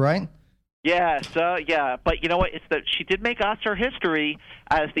says, right? Yeah, but you know what? It's that she did make Oscar history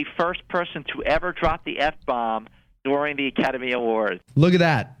as the first person to ever drop the F-bomb during the Academy Awards. Look at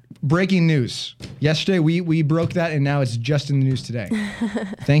that. breaking news. Yesterday, we broke that, and now it's just in the news today.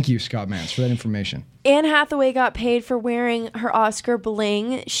 Thank you, Scott Mance, for that information. Anne Hathaway got paid for wearing her Oscar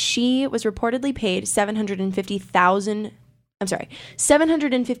bling. She was reportedly paid $750,000.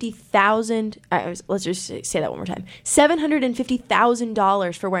 Let's just say that one more time.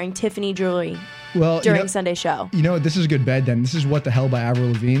 $750,000 for wearing Tiffany jewelry during Sunday's show. You know what? This is a good bed then. This is What the Hell by Avril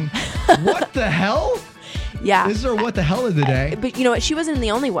Lavigne. What the hell? Yeah. This is our What the Hell of the day. But you know what? She wasn't the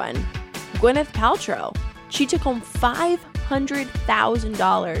only one. Gwyneth Paltrow. She took home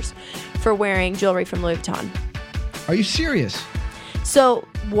 $500,000 for wearing jewelry from Louis Vuitton. Are you serious? So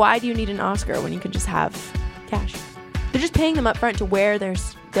why do you need an Oscar when you can just have cash? They're just paying them up front to wear their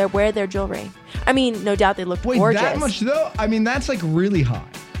jewelry. I mean, no doubt they look gorgeous. Wait, that much though? I mean, that's like really high.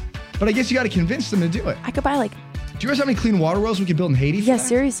 But I guess you got to convince them to do it. I could buy like... Do you guys have any clean water wells we could build in Haiti for Yeah, that?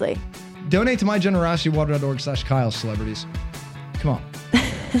 seriously. Donate to mygenerositywater.org/Kyle, celebrities. Come on.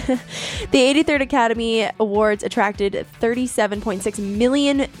 The 83rd Academy Awards attracted 37.6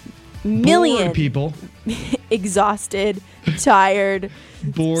 million Bored people. Exhausted, tired,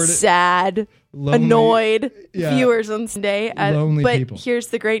 bored, sad, lonely, annoyed viewers on Sunday. Lonely but people. Here's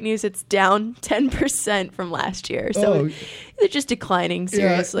the great news. It's down 10% from last year. So they're just declining,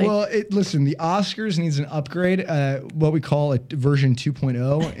 seriously. Yeah, well, listen, the Oscars needs an upgrade, what we call a version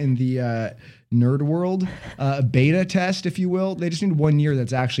 2.0 in the nerd world, a beta test, if you will. They just need 1 year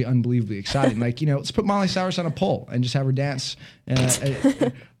that's actually unbelievably exciting. Like, let's put Miley Cyrus on a pole and just have her dance.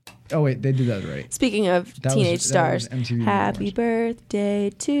 Oh, wait, they did that already. Speaking of teenage stars, happy birthday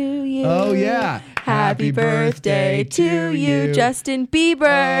to you. Oh, yeah. Happy birthday to you, Justin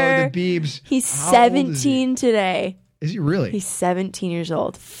Bieber. Oh, the Biebs. He's 17 today. Is he really? He's 17 years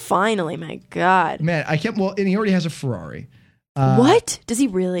old. Finally, my God. Man, and he already has a Ferrari. What? Does he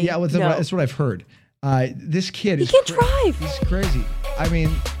really? Yeah, that's what I've heard. This kid he can't drive. He's crazy. I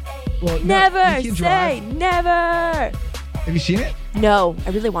mean, never say never. Have you seen it? No, I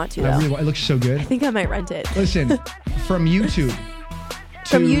really want to, though. It looks so good. I think I might rent it. Listen, from YouTube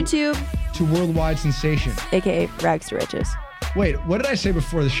to worldwide sensation. AKA rags to riches. Wait, what did I say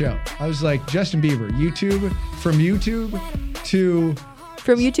before the show? I was like, Justin Bieber, from YouTube to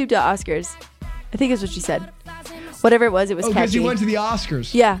Oscars. I think is what you said. Whatever it was catchy. Because he went to the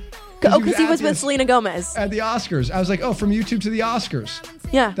Oscars. Yeah. Because he was with Selena Gomez. At the Oscars. I was like, from YouTube to the Oscars.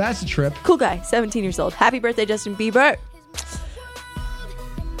 Yeah. That's a trip. Cool guy, 17 years old. Happy birthday, Justin Bieber.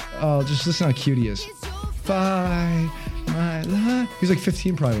 Oh, just listen how cute he is. Bye, my love. He's like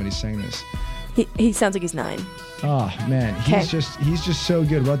 15 probably when he's saying this. He sounds like he's 9. Oh, man. He's just so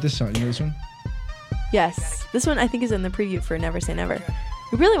good. What about this song? You know this one? Yes. This one I think is in the preview for Never Say Never.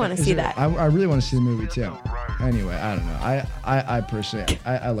 We really want to see that. I really want to see the movie too. Anyway, I don't know. I personally,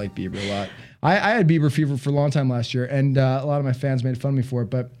 I like Bieber a lot. I had Bieber fever for a long time last year, and a lot of my fans made fun of me for it,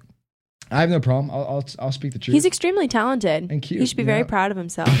 but I have no problem. I'll speak the truth. He's extremely talented. And cute. He should be very proud of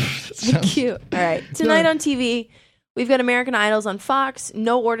himself. Cute. All right. Tonight on TV, we've got American Idols on Fox,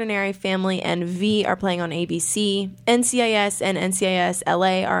 No Ordinary Family and V are playing on ABC. NCIS and NCIS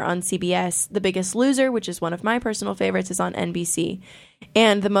LA are on CBS. The Biggest Loser, which is one of my personal favorites, is on NBC.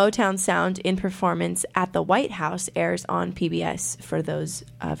 And the Motown Sound in Performance at the White House airs on PBS for those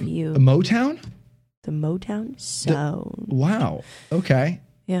of you. Motown? The Motown Sound. Wow. Okay.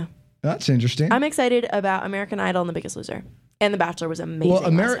 Yeah. That's interesting. I'm excited about American Idol and The Biggest Loser. And The Bachelor was amazing. Well,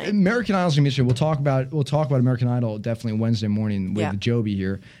 American Idol's gonna be interesting. We'll talk about American Idol definitely Wednesday morning with Joby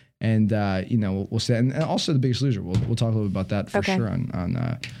here, and we'll say and also The Biggest Loser. We'll talk a little bit about that for sure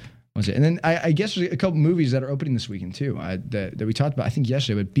on Wednesday. And then I guess there's a couple movies that are opening this weekend too that we talked about. I think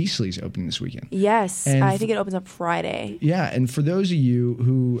yesterday, but Beastly's opening this weekend. Yes, and I think it opens up Friday. Yeah, and for those of you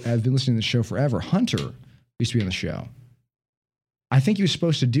who have been listening to the show forever, Hunter used to be on the show. I think he was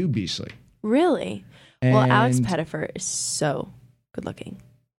supposed to do Beastly. Really? Well, Alex Pettyfer is so good looking.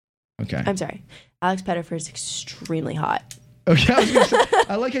 Okay. I'm sorry. Alex Pettyfer is extremely hot. Okay, I was gonna say,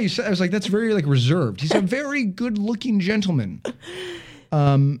 I like how you said. I was like, that's very reserved. He's a very good looking gentleman.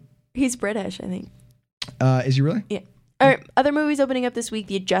 He's British, I think. Is he really? Yeah. All right. Other movies opening up this week: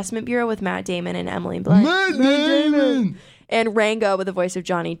 The Adjustment Bureau with Matt Damon and Emily Blunt. Matt Damon. And Rango with the voice of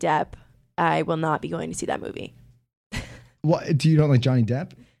Johnny Depp. I will not be going to see that movie. What? Do you don't like Johnny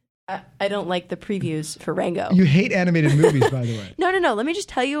Depp? I don't like the previews for Rango. You hate animated movies, by the way. No. Let me just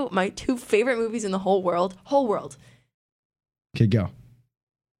tell you my 2 favorite movies in the whole world. Okay, go.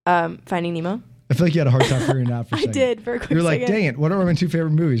 Finding Nemo. I feel like you had a hard time figuring it out for a second. I did for a quick You're like, second. dang it, what are my 2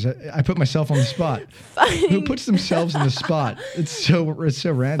 favorite movies? I put myself on the spot. Who puts themselves in the spot? It's so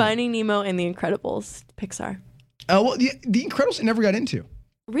random. Finding Nemo and The Incredibles, Pixar. Oh, well, the Incredibles I never got into.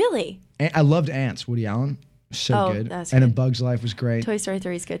 Really? I loved Ants, Woody Allen. So good. That's and good. A Bug's Life was great. Toy Story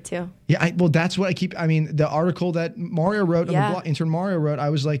 3 is good too. Yeah, well, that's what I keep. I mean, the article that Mario wrote on the blog, intern Mario wrote, I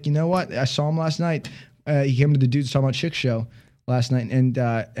was like, you know what? I saw him last night. He came to the Dudes Talking About Chick show last night, and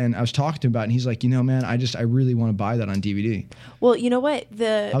I was talking to him about it, and he's like, you know, man, I really want to buy that on DVD. Well, you know what?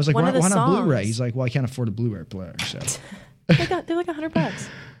 I was like, why not Blu-ray? He's like, well, I can't afford a Blu-ray player. So they're like $100.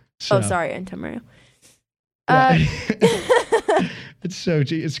 So, sorry, intern Mario.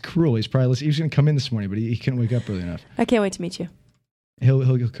 It's cruel. He was going to come in this morning, but he couldn't wake up early enough. I can't wait to meet you.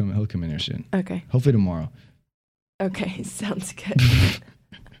 He'll come in here soon. Okay. Hopefully tomorrow. Okay, sounds good.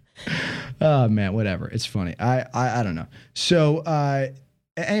 Oh man, whatever. It's funny. I don't know. So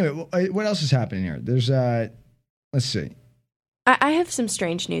anyway, what else is happening here? There's let's see. I have some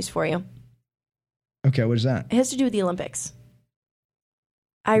strange news for you. Okay, what is that? It has to do with the Olympics.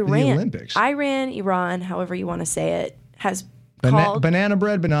 The Olympics. Iran, however you want to say it, has called banana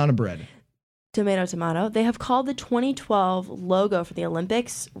bread. Tomato. They have called the 2012 logo for the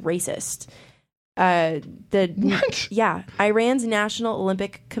Olympics racist. What? Yeah. Iran's National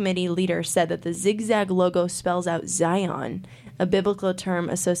Olympic Committee leader said that the zigzag logo spells out Zion, a biblical term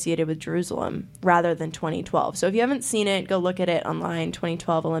associated with Jerusalem, rather than 2012. So if you haven't seen it, go look at it online,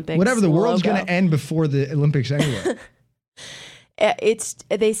 2012 Olympics. Whatever, the world's going to end before the Olympics anyway.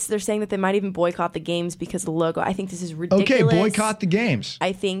 They're saying that they might even boycott the games because of the logo. I think this is ridiculous. Okay, boycott the games.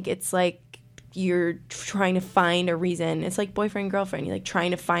 I think it's like you're trying to find a reason. It's like boyfriend, girlfriend. You're like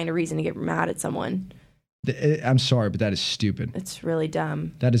trying to find a reason to get mad at someone. I'm sorry, but that is stupid. It's really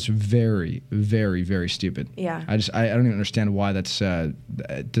dumb. That is very, very, very stupid. Yeah. I don't even understand why that's,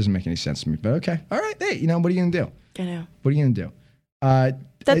 it doesn't make any sense to me. But okay. All right. Hey, what are you going to do? I know. What are you going to do?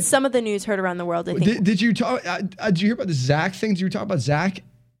 That's some of the news heard around the world, I think. Did you talk, did you hear about the Zach thing? Did you talk about Zach?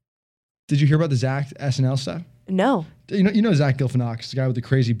 Did you hear about the Zach SNL stuff? No. You know Zach Galifianakis, the guy with the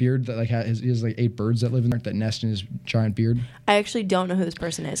crazy beard that he has like 8 birds that live in there that nest in his giant beard. I actually don't know who this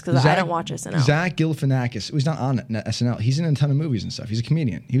person is because I don't watch SNL. Zach Galifianakis. He's not on SNL. He's in a ton of movies and stuff. He's a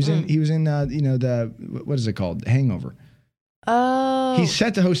comedian. He was in the what is it called? Hangover. Oh. He's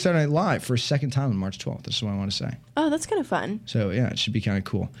set to host Saturday Night Live for a second time on March 12th. That's what I want to say. Oh, that's kind of fun. So yeah, it should be kind of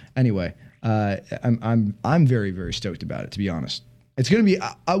cool. Anyway, I'm very, very stoked about it, to be honest. It's going to be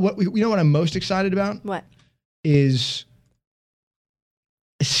what I'm most excited about. What? Is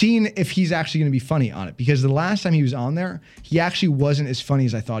seeing if he's actually going to be funny on it, because the last time he was on there, he actually wasn't as funny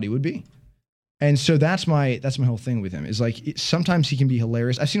as I thought he would be. And so that's my whole thing with him is like sometimes he can be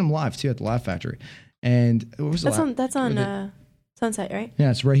hilarious. I've seen him live too at the Laugh Factory. And what was that's on Sunset, right?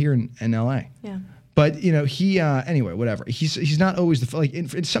 Yeah, it's right here in LA. Yeah. But he anyway, whatever. He's not always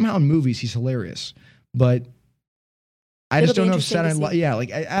somehow in movies he's hilarious, but I just don't know if Saturday Night Live. Yeah,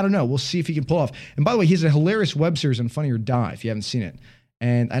 I don't know. We'll see if he can pull off. And by the way, he has a hilarious web series on Funny or Die if you haven't seen it.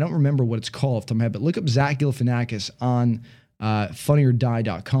 And I don't remember what it's called off the top of my head, but look up Zach Galifianakis on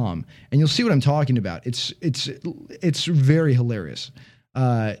funnyordie.com and you'll see what I'm talking about. It's very hilarious.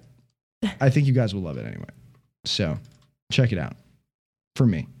 I think you guys will love it anyway. So check it out for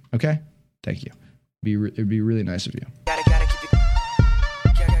me. Okay. Thank you. It'd be really nice of you. Gotta keep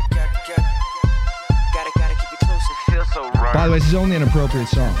it close. It feels so right. By the way, this is only an appropriate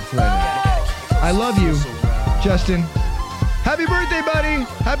song for right now. I love you, Justin. Happy birthday, buddy.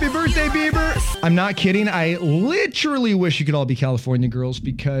 Happy birthday, Bieber. I'm not kidding. I literally wish you could all be California girls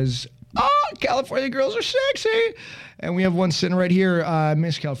because, California girls are sexy. And we have one sitting right here,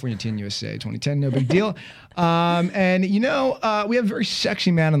 Miss California Teen USA 2010, no big deal. And we have a very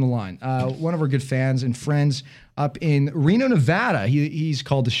sexy man on the line. One of our good fans and friends up in Reno, Nevada. He's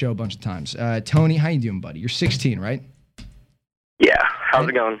called the show a bunch of times. Tony, how you doing, buddy? You're 16, right? Yeah. How's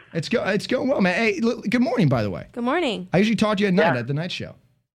it going? It's going well, man. Hey, good morning, by the way. Good morning. I usually talk to you at night at the night show.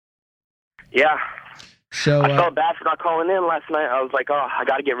 Yeah. So I felt bad for not calling in last night. I was like, I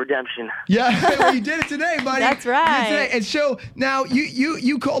got to get redemption. Yeah, well, you did it today, buddy. That's right. And so now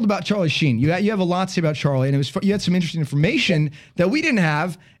you called about Charlie Sheen. You have a lot to say about Charlie, and you had some interesting information that we didn't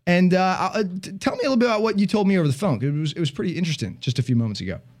have. And tell me a little bit about what you told me over the phone. It was pretty interesting just a few moments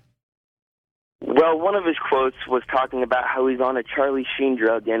ago. Well, one of his quotes was talking about how he's on a Charlie Sheen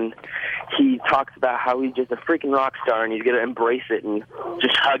drug, and he talks about how he's just a freaking rock star, and he's going to embrace it and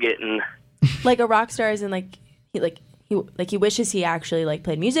just hug it. And like a rock star is in he wishes he actually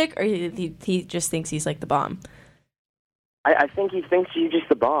played music, or he just thinks he's the bomb. I think he thinks he's just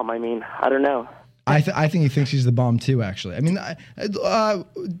the bomb. I mean, I don't know. I think he thinks he's the bomb too. Actually, I mean,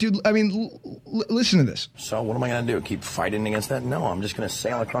 dude. I mean, listen to this. So what am I going to do? Keep fighting against that? No, I'm just going to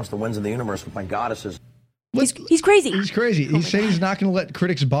sail across the winds of the universe with my goddesses. He's crazy. He's crazy. He's saying he's not going to let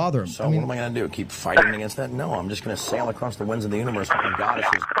critics bother him. So what am I going to do? Keep fighting against that? No, I'm just going to sail across the winds of the universe with the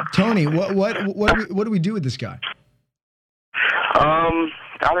goddesses. Tony, what do we do with this guy?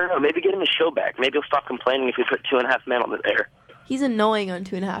 I don't know. Maybe get him his show back. Maybe he'll stop complaining if we put 2.5 Men on the air. He's annoying on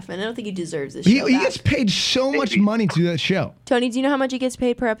 2.5 Men. I don't think he deserves this show. He gets paid so much money to do that show. Tony, do you know how much he gets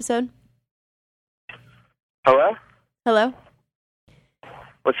paid per episode? Hello? Hello?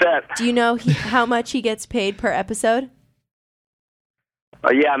 What's that? Do you know how much he gets paid per episode?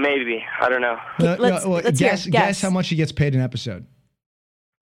 Yeah, maybe. I don't know. Let's guess how much he gets paid an episode.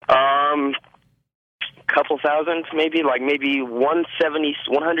 Couple thousand, maybe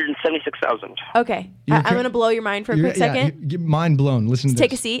 176,000. Okay, I'm going to blow your mind for a quick second. Mind blown. Listen to this.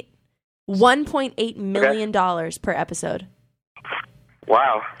 Take a seat. $1.8 million per episode.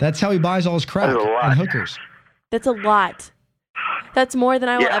 Wow. That's how he buys all his crack and hookers. That's a lot. That's more than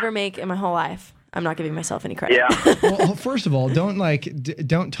I will ever make in my whole life. I'm not giving myself any credit. Yeah. Well, first of all,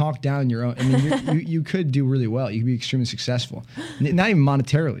 don't talk down your own. I mean, you could do really well. You could be extremely successful, not even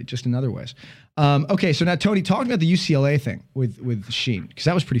monetarily, just in other ways. Okay, so now Tony, talk about the UCLA thing with Sheen, because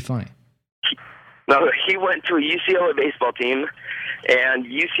that was pretty funny. No, he went to a UCLA baseball team, and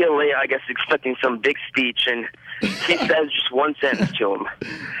UCLA, I guess, expecting some big speech, and he says just one sentence to him: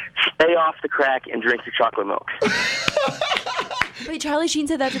 "Stay off the crack and drink the chocolate milk." Wait, Charlie Sheen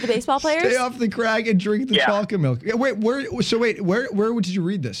said that to the baseball players? Stay off the crack and drink the chocolate milk. Wait, where did you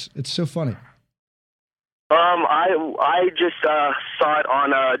read this? It's so funny. I just saw it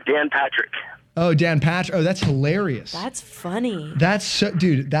on Dan Patrick. Oh, Dan Patrick. Oh, that's hilarious. That's funny. That's so,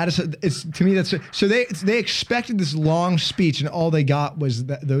 dude. That is. It's to me. That's so. They expected this long speech, and all they got was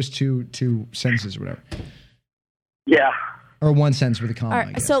those two sentences, or whatever. Yeah. Or one sentence with a comma. All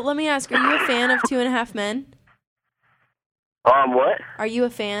right, so let me ask: are you a fan of 2.5 Men? What? Are you a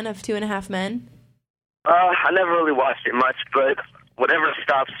fan of 2.5 Men? I never really watched it much, but whatever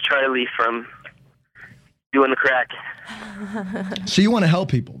stops Charlie from doing the crack. So you want to help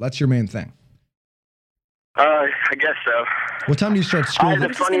people? That's your main thing. I guess so. What time do you start school? I have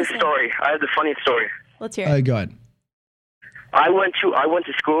the funniest story. Let's hear it. Go ahead. I went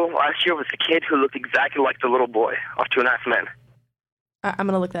to school last year with a kid who looked exactly like the little boy of 2.5 Men. I'm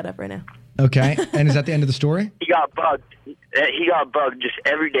going to look that up right now. Okay. And is that the end of the story? He got bugged. He got bugged just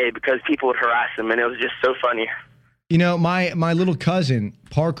every day because people would harass him, and it was just so funny. You know, my little cousin,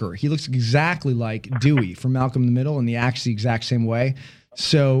 Parker, he looks exactly like Dewey from Malcolm in the Middle, and he acts the exact same way.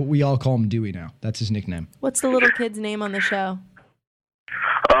 So we all call him Dewey now. That's his nickname. What's the little kid's name on the show?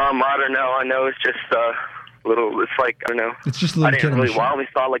 I don't know. I know it's just little. It's like, I don't know. It's just a little kid on the show. I only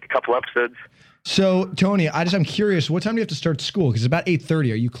saw like a couple episodes. So, Tony, I'm curious, what time do you have to start school? Because it's about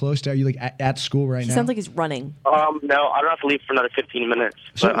 8:30. Are you close to, are you like at school right now? He sounds like he's running. No, I don't have to leave for another 15 minutes.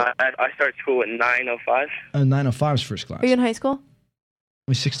 So, but I start school at 9:05. 9:05 is first class. Are you in high school?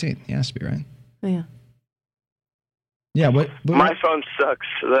 I'm 16. Yeah, has to be, right? Oh, yeah. Yeah, but my phone sucks,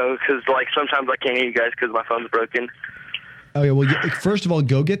 though, because like sometimes I can't hear you guys because my phone's broken. Oh, yeah, well, first of all,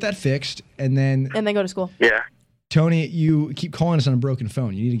 go get that fixed, and then go to school. Yeah. Tony, you keep calling us on a broken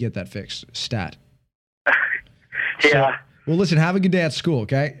phone. You need to get that fixed. Stat. Yeah. Well, listen, have a good day at school,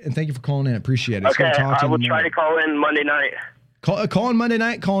 okay? And thank you for calling in. I appreciate it. Okay, I will try to call in Monday night. Call in Monday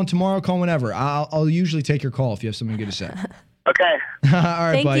night, call in tomorrow, call whenever. I'll usually take your call if you have something good to say. Okay. All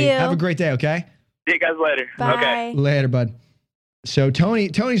right, Thank buddy. you. Have a great day, okay? See you guys later. Bye. Okay. Later, bud. So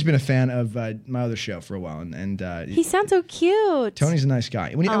Tony's been a fan of my other show for a while, and he sounds so cute. Tony's a nice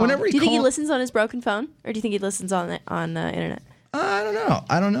guy. Whenever do you think he listens on his broken phone, or do you think he listens on the internet? I don't know.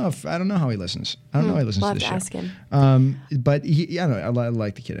 I don't know how he listens. I don't know how he listens We'll to the show. have to ask him. But I don't know. I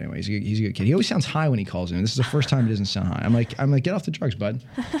like the kid anyway. He's a good kid. He always sounds high when he calls in. This is the first time he doesn't sound high. I'm like, get off the drugs, bud.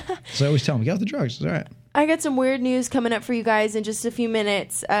 So I always tell him, get off the drugs. It's all right. I got some weird news coming up for you guys in just a few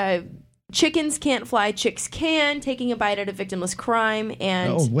minutes. Chickens can't fly, chicks can. Taking a bite at a victimless crime,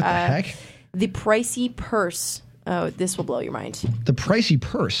 and what the heck? The pricey purse. Oh, this will blow your mind. The pricey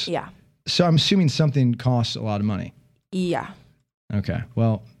purse. Yeah. So I'm assuming something costs a lot of money. Yeah. Okay.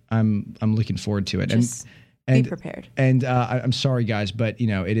 Well, I'm looking forward to it. Just be prepared. And I'm sorry, guys, but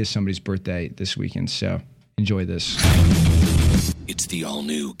it is somebody's birthday this weekend, so enjoy this. It's the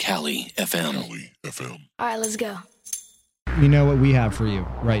all-new Cali FM. All right, let's go. You know what we have for you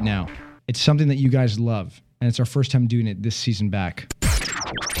right now? It's something that you guys love, and it's our first time doing it this season back.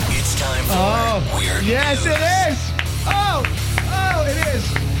 It's time for Weird Yes, News. it is! Oh, it is!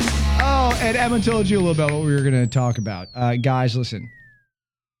 Oh, and Emma told you a little about what we were going to talk about. Guys, listen.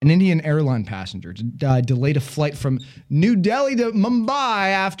 An Indian airline passenger delayed a flight from New Delhi to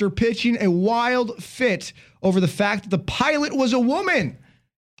Mumbai after pitching a wild fit over the fact that the pilot was a woman.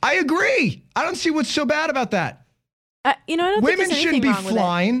 I agree. I don't see what's so bad about that. I don't Women think shouldn't be flying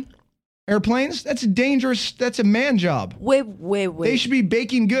flying airplanes. That's dangerous. That's a man job. Wait. They should be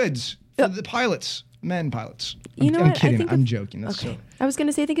baking goods for the pilots, men pilots. I'm kidding. I'm joking. That's okay. I was going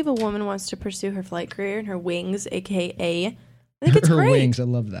to say, I think if a woman wants to pursue her flight career and her wings, AKA, I think it's great. Her wings, I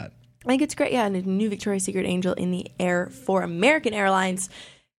love that. I think it's great. Yeah, and a new Victoria's Secret Angel in the air for American Airlines.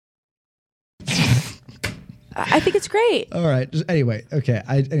 I think it's great. All right. Anyway, okay.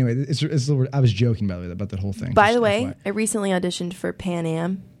 It's I was joking, by the way, about that whole thing. By the way, I recently auditioned for Pan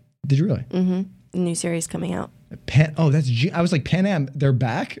Am. Did you really? Mm-hmm. A new series coming out. I was like, Pan Am, they're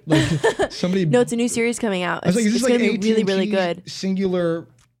back? Like somebody. No, it's a new series coming out. I was like, is this like going to be really, really good. Singular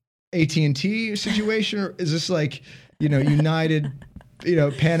AT&T situation, or is this like, United,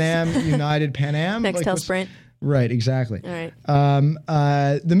 Pan Am, United Pan Am? Nextel Sprint. Right, exactly. All right.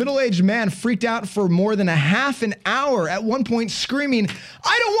 The middle-aged man freaked out for more than a half an hour, at one point screaming,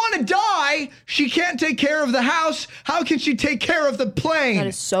 "I don't want to die! She can't take care of the house. How can she take care of the plane?" That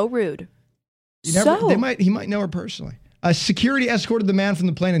is so rude. He might know her personally. Security escorted the man from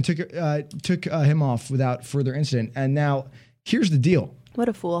the plane and took him off without further incident. And now, here's the deal. What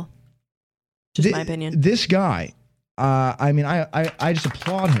a fool. Just my opinion. This guy, I just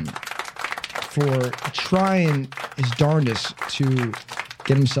applaud him for trying his darndest to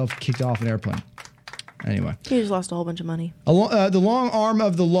get himself kicked off an airplane. Anyway. He just lost a whole bunch of money. The long arm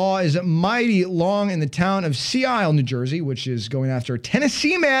of the law is mighty long in the town of Sea Isle, New Jersey, which is going after a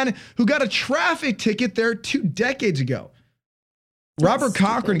Tennessee man who got a traffic ticket there 2 decades ago. Robert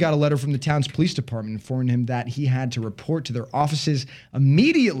Cochran got a letter from the town's police department informing him that he had to report to their offices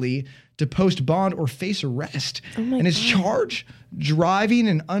immediately to post bond or face arrest. And his charge, driving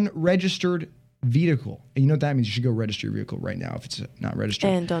an unregistered vehicle. And you know what that means? You should go register your vehicle right now if it's not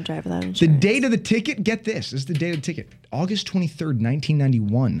registered. And don't drive without insurance. The date of the ticket, get this. This is the date of the ticket. August 23rd,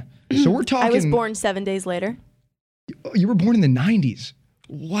 1991. So we're talking... I was born 7 days later. You were born in the 90s.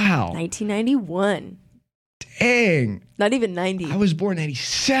 Wow. 1991. Dang. Not even 90. I was born in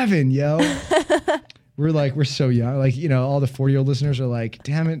 87, yo. We're so young. Like, all the 40-year-old listeners are like,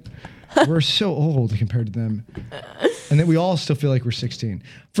 damn it. We're so old compared to them. And then we all still feel like we're 16.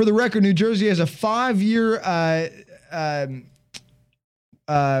 For the record, New Jersey has a 5-year,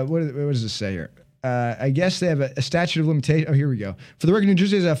 what does it say here? I guess they have a statute of limitations. Oh, here we go. For the record, New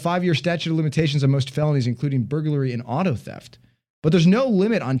Jersey has a 5-year statute of limitations on most felonies, including burglary and auto theft. But there's no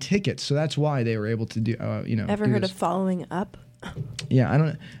limit on tickets, so that's why they were able to do, Ever heard of following up? Yeah, I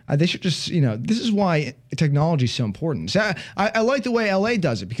don't. They should just, this is why technology is so important. So I like the way LA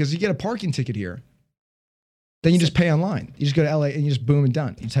does it, because you get a parking ticket here, then you just pay online. You just go to LA and you just boom and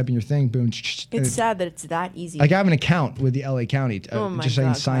done. You type in your thing, boom. It's sad that it's that easy. Like I have an account with the LA County, just so I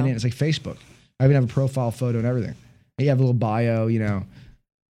can sign in. It's like Facebook. I even have a profile photo and everything. And you have a little bio.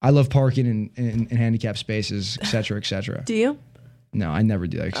 I love parking in handicapped spaces, et cetera, et cetera. Do you? No, I never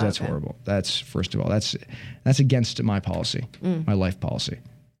do that because that's horrible. That's, first of all, that's against my policy, my life policy.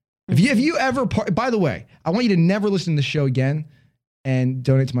 If you ever by the way, I want you to never listen to the show again and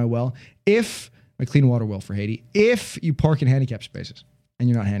donate to my well. My clean water well for Haiti. If you park in handicapped spaces and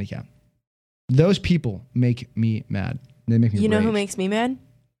you're not handicapped, those people make me mad. They make me You know rage. who makes me mad?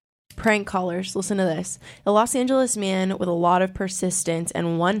 Prank callers. Listen to this. A Los Angeles man with a lot of persistence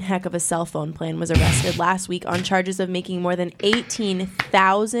and one heck of a cell phone plan was arrested last week on charges of making more than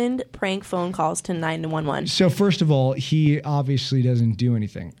 18,000 prank phone calls to 911. So first of all, he obviously doesn't do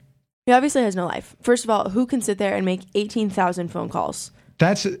anything. He obviously has no life. First of all, who can sit there and make 18,000 phone calls?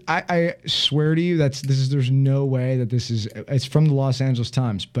 I swear to you, there's no way that this is, it's from the Los Angeles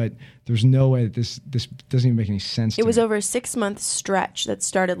Times, but there's no way that this doesn't even make any sense to me. It was over a 6-month stretch that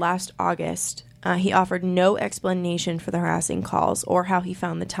started last August. He offered no explanation for the harassing calls or how he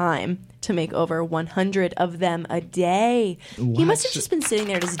found the time to make over 100 of them a day. What? He must have just been sitting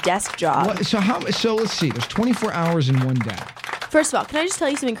there at his desk job. So let's see. There's 24 hours in one day. First of all, can I just tell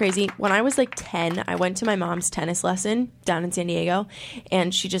you something crazy? When I was like 10, I went to my mom's tennis lesson down in San Diego,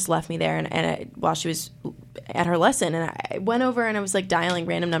 and she just left me there while she was at her lesson. And I went over and I was like dialing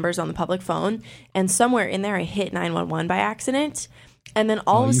random numbers on the public phone, and somewhere in there I hit 911 by accident. And then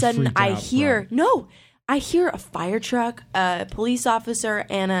all of a sudden I hear a fire truck, a police officer,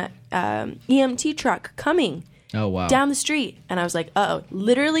 and a EMT truck coming down the street. And I was like, uh-oh,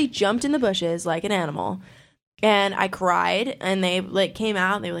 literally jumped in the bushes like an animal. And I cried, and they came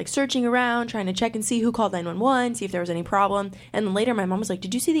out, and they were searching around, trying to check and see who called 911, see if there was any problem. And then later my mom was like,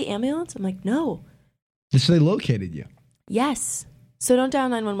 did you see the ambulance? I'm like, no. So they located you? Yes. So don't dial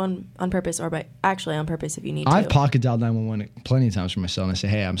 911 on purpose, or on purpose if you need to. I've pocket dialed 911 plenty of times for myself, and I say,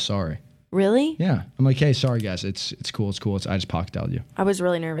 hey, I'm sorry. Really? Yeah. I'm like, hey, sorry guys, it's cool. I just pocket dialed you. I was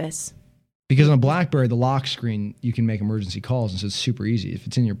really nervous. Because on a BlackBerry, the lock screen, you can make emergency calls, and so it's super easy. If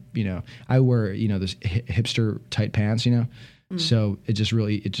it's in your, I wear, those hipster tight pants, so it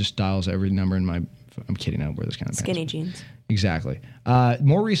just dials every number in my. I'm kidding. I don't wear this kind of skinny pants. jeans. Exactly.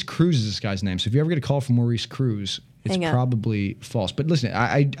 Maurice Cruz is this guy's name. So if you ever get a call from Maurice Cruz, it's probably false. But listen,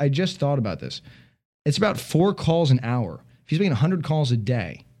 I just thought about this. It's about 4 calls an hour. If he's making 100 calls a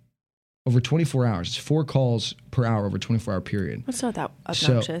day, over 24 hours, it's 4 calls per hour over a 24-hour period. That's not that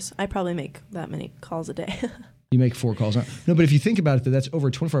obnoxious. So, I probably make that many calls a day. You make 4 calls an hour. No, but if you think about it, that's over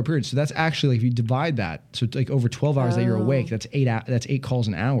a 24-hour period. So that's actually, like, if you divide that, so it's like over 12 hours that you're awake, that's 8 calls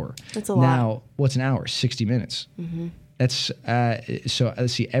an hour. That's a lot. Now, what's an hour? 60 minutes. Mm-hmm. That's, so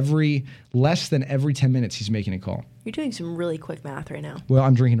let's see, less than every 10 minutes he's making a call. You're doing some really quick math right now. Well,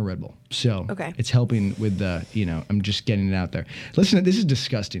 I'm drinking a Red Bull, so okay. It's helping with the, I'm just getting it out there. Listen, this is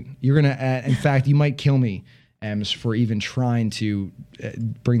disgusting. You're going to, in fact, you might kill me, Ems, for even trying to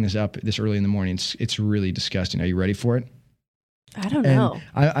bring this up this early in the morning. It's really disgusting. Are you ready for it? I don't know.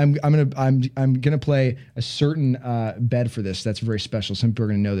 I'm gonna play a certain bed for this. That's very special. Some people are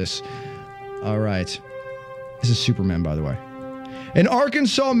gonna know this. All right. This is Superman, by the way. An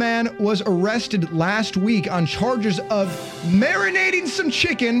Arkansas man was arrested last week on charges of marinating some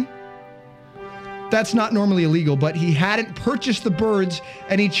chicken. That's not normally illegal, but he hadn't purchased the birds,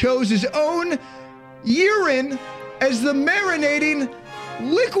 and he chose his own urine as the marinating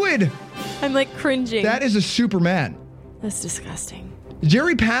liquid. I'm like cringing. That is a Superman. That's disgusting.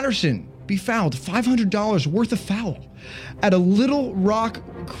 Jerry Patterson befouled $500 worth of fowl at a Little Rock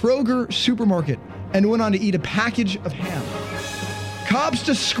Kroger supermarket and went on to eat a package of ham. Cops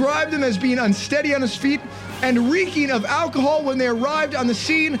described him as being unsteady on his feet and reeking of alcohol when they arrived on the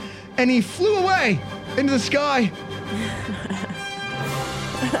scene, and he flew away into the sky.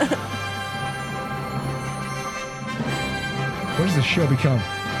 What does the show become?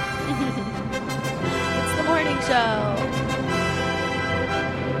 It's the morning show.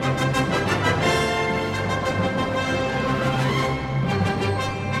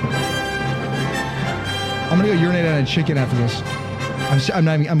 I'm gonna go urinate on a chicken after this. I'm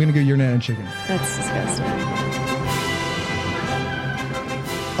gonna go urinate on a chicken. That's disgusting.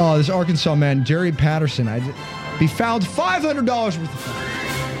 Oh, this Arkansas man, Jerry Patterson, befouled $500 worth of food.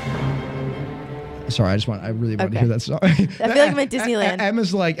 Sorry, I really want to hear that song. I feel like I'm at Disneyland.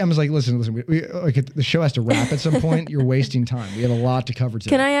 Emma's like, listen. The show has to wrap at some point. You're wasting time. We have a lot to cover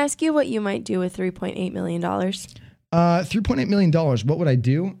today. Can I ask you what you might do with $3.8 million? $3.8 million. What would I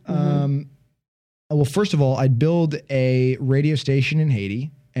do? Mm-hmm. Well, first of all, I'd build a radio station in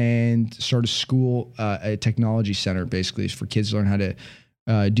Haiti and start a school, a technology center, basically, for kids to learn how to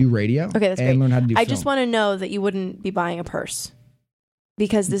do radio. Okay, that's and great. Learn how to do film. I just want to know that you wouldn't be buying a purse.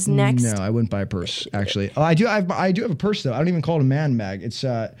 Because this next... No, I wouldn't buy a purse, actually. Oh, I do have a purse, though. I don't even call it a man bag. It's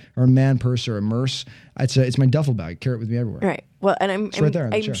or a man purse or a merce. It's my duffel bag. I carry it with me everywhere. Right. Well, and I'm right there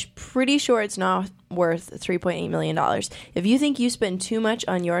I'm pretty sure it's not worth $3.8 million. If you think you spend too much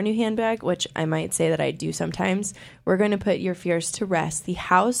on your new handbag, which I might say that I do sometimes, we're going to put your fears to rest. The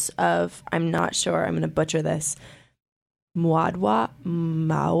house of, I'm not sure, I'm going to butcher this, Mawad?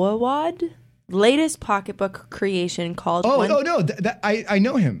 Latest pocketbook creation called... I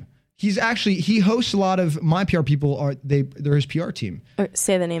know him. He hosts a lot of my PR people. They're his PR team.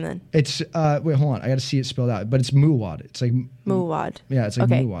 Say the name then. It's wait, hold on. I got to see it spelled out. But it's Muwad. It's like Muwad. Yeah, it's like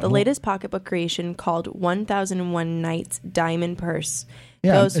Muwad. The latest pocketbook creation called 1001 Nights Diamond Purse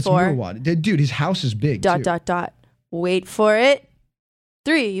goes for Muwad. Dude, his house is big. Wait for it.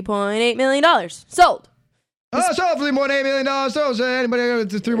 $3.8 million sold. So hopefully more than $8 million. So anybody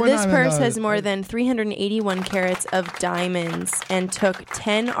 $3.9 million. This purse has more than 381 carats of diamonds and took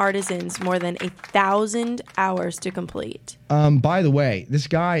 10 artisans more than 1,000 hours to complete. By the way, this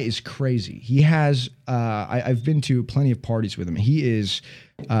guy is crazy. He has. I've been to plenty of parties with him. He is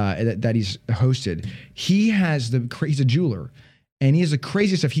that he's hosted. He's a jeweler. And he has the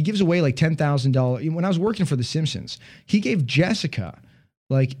craziest stuff. He gives away like $10,000. When I was working for The Simpsons, he gave Jessica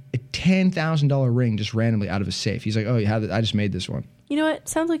like a $10,000 ring just randomly out of his safe. He's like, "Oh, I just made this one." You know what?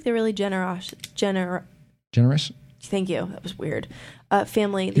 Sounds like they're really generous. Generous? Thank you. That was weird.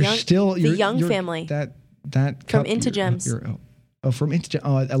 Family. The young family. That from Into Gems. From Into Gems.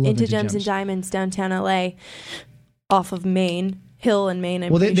 Oh, I love Into Gems and Diamonds, downtown LA, off of Main Hill and Main.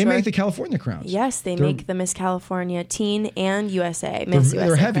 They make the California crowns. Yes, they make the Miss California Teen and USA Miss USA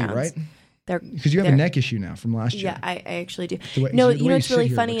They're heavy, crowns. Right? Because you have a neck issue now from last year. Yeah, I actually do. You know what's really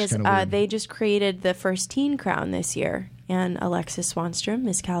funny is they just created the first teen crown this year. And Alexis Swanstrom,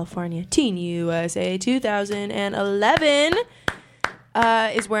 Miss California Teen USA 2011.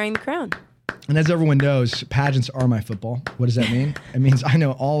 is wearing the crown. And as everyone knows, pageants are my football. What does that mean? It means I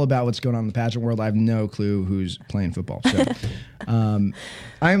know all about what's going on in the pageant world. I have no clue who's playing football. So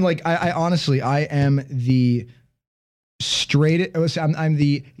I'm like, I honestly, I am the I'm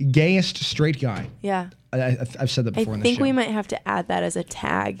the gayest straight guy. Yeah. I've said that before. I think we might have to add that as a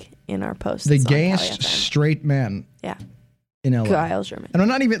tag in our post. The gayest straight man. Yeah. In LA. Kyle Sherman. And I'm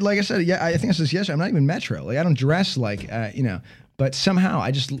not even, like I said, I think I said this yesterday, I'm not even metro. Like I don't dress like, but somehow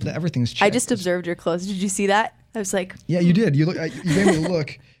everything's changed. I just observed your clothes. Did you see that? I was like, yeah, you did. You gave me a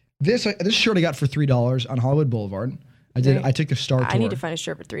look. This shirt I got for $3 on Hollywood Boulevard. I took a star tour. I need to find a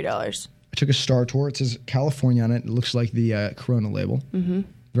shirt for $3. I took a star tour. It says California on it. It looks like the Corona label. Mm-hmm.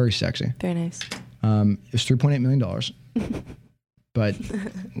 Very sexy. Very nice. It was $3.8 million. But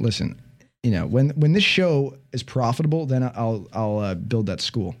listen, when this show is profitable, then I'll build that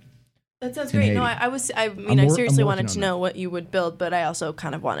school. That sounds great. No, I seriously wanted to know what you would build, but I also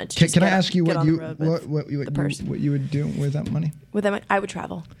kind of wanted to. Can I ask you what you would do with that money? With that money, I would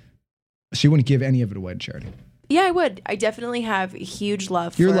travel. So you wouldn't give any of it away to charity? Yeah, I would. I definitely have a huge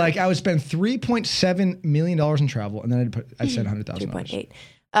love for... You're like, I would spend $3.7 million in travel, and then I'd spend $100,000.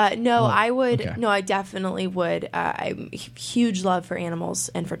 3.8. No, I would... Okay. No, I definitely would. I'm huge love for animals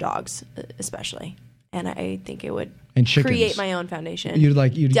and for dogs, especially. And I think it would create my own foundation. You'd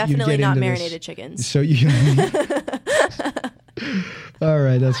definitely get not into marinated this. Chickens. So you... All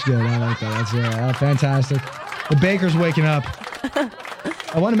right, that's good. I like that. That's fantastic. The baker's waking up.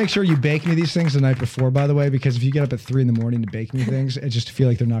 I want to make sure you bake me these things the night before, by the way, because if you get up at 3 a.m. to bake me things, I just feel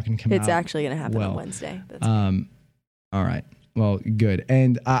like they're not going to come out. It's actually going to happen on Wednesday. All right. Well, good.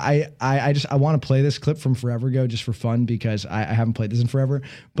 And I want to play this clip from forever ago just for fun because I haven't played this in forever.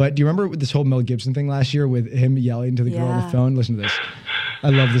 But do you remember this whole Mel Gibson thing last year with him yelling to the girl on the phone? Listen to this. I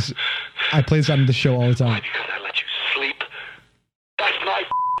love this. I play this on the show all the time. Why? Because I let you sleep. That's my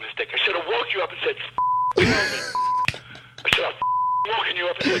mistake. I should have woke you up and said, I should have woken you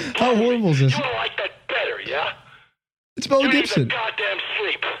up and said, how horrible is this? You would like that better, yeah? It's Mel Gibson. You need the goddamn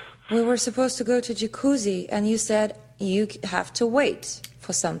sleep. We were supposed to go to jacuzzi, and you said you have to wait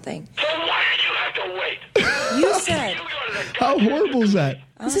for something. So why did you have to wait? You said. How horrible is that?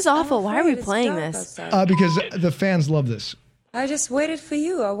 This is awful. Why are we playing this? Because the fans love this. I just waited for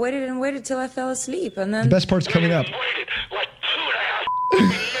you. I waited and waited till I fell asleep, and then the best part's coming up. Waited like 2.5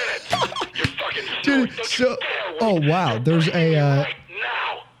 minutes. You're fucking dude. So, oh wow, there's a.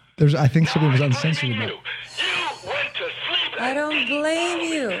 There's, I think something was uncensored about it. You went to sleep. I don't blame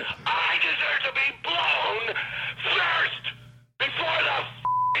you. I deserve to be blown first before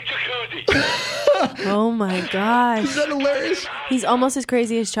the jacuzzi. Oh my gosh. Is that hilarious? He's almost as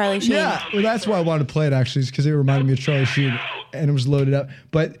crazy as Charlie Sheen. Yeah, well, that's why I wanted to play it actually, because it reminded me of Charlie Sheen and it was loaded up.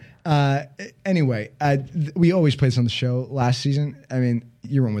 But anyway, we always played this on the show last season. I mean,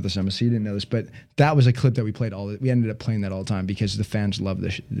 you weren't with us, Emma, so you didn't know this, but that was a clip that we played we ended up playing that all the time because the fans love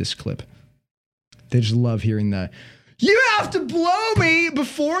this clip. They just love hearing that. You have to blow me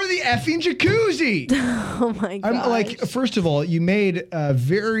before the effing jacuzzi. Oh my god! I'm like, first of all, you made a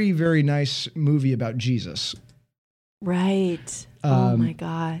very, very nice movie about Jesus. Right. Oh my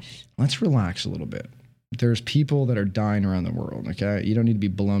gosh. Let's relax a little bit. There's people that are dying around the world. Okay, you don't need to be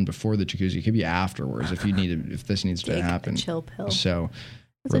blown before the jacuzzi. It could be afterwards if you need to, if this needs to happen. A chill pill. So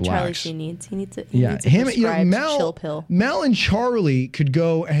that's relax. what Charlie Sheen needs. He needs a him. chill pill. Mel and Charlie could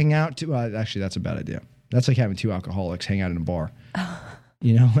go hang out. Actually, that's a bad idea. That's like having two alcoholics hang out in a bar.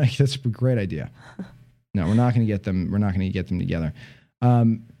 Like that's a great idea. No, we're not going to get them. We're not going to get them together.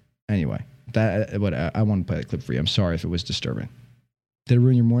 Anyway, I want to play that clip for you. I'm sorry if it was disturbing. Did it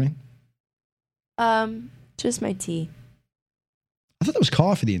ruin your morning? Just my tea. I thought that was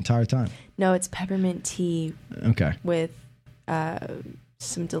coffee the entire time. No, it's peppermint tea. Okay. With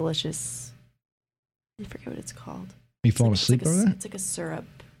some delicious. I forget what it's called. Are you falling asleep over there? It's like a syrup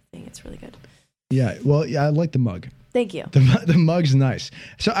thing. It's really good. Yeah, well, I like the mug. Thank you. The mug's nice.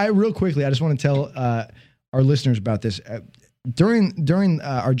 So real quickly, I just want to tell our listeners about this. During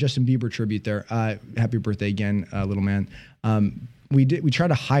our Justin Bieber tribute there, happy birthday again, little man. We tried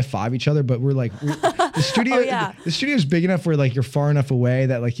to high five each other, but we're like the studio. The studio is big enough where like you're far enough away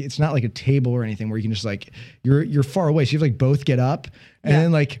that like it's not like a table or anything where you can just like you're far away, so you have like both get up and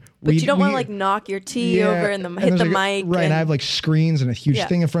then like. But you don't want to like knock your tea over and hit the mic. Right, and I have like screens and a huge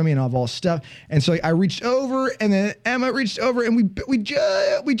thing in front of me and I have all stuff. And so like I reached over and then Emma reached over and we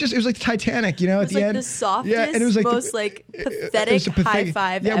just it was like Titanic, at the end. The softest, and it was like most pathetic high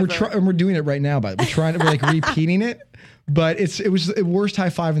five ever. We're doing it right now, but we're like repeating it. But it was the worst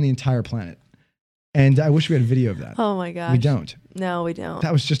high five on the entire planet. And I wish we had a video of that. Oh my gosh. We don't. No, we don't.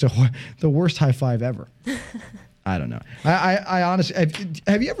 That was just the worst high five ever. I don't know. I honestly,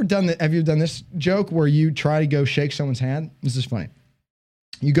 have you ever done this joke where you try to go shake someone's hand? This is funny.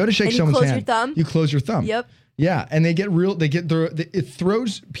 You go to shake someone's hand. You close your thumb? You close your thumb. Yep. Yeah, and it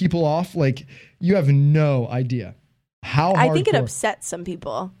throws people off like you have no idea how hardcore. I think it upsets some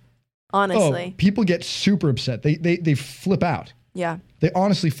people, honestly. Oh, people get super upset. They flip out. Yeah. They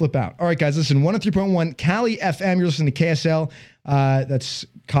honestly flip out. All right, guys, listen, 103.1 Cali FM. You're listening to KSL. That's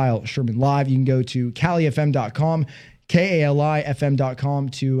Kyle Sherman Live. You can go to califm.com, KALIFM.com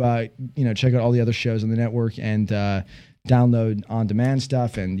to check out all the other shows on the network and download on-demand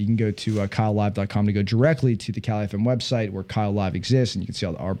stuff. And you can go to KyleLive.com to go directly to the Cali FM website where Kyle Live exists, and you can see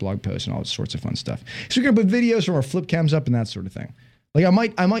all our blog posts and all sorts of fun stuff. So we're going to put videos from our flip cams up and that sort of thing. Like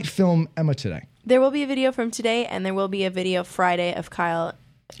I might film Emma today. There will be a video from today, and there will be a video Friday of Kyle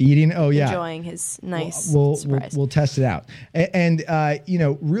eating. Oh yeah, enjoying his nice surprise. We'll test it out. And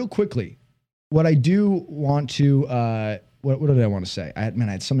real quickly, what I do want to what did I want to say? I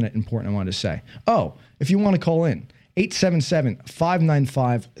had something important I wanted to say. Oh, if you want to call in,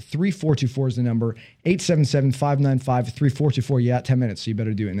 877-595-3424 is the number. 877-595-3424. You got 10 minutes, so you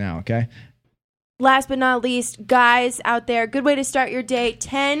better do it now. Okay. Last but not least, guys out there, good way to start your day.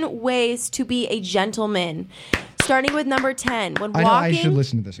 10 ways to be a gentleman. Starting with number 10. I should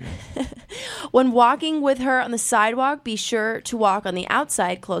listen to this again. When walking with her on the sidewalk, be sure to walk on the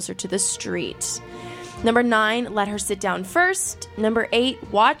outside closer to the street. Number 9, let her sit down first. Number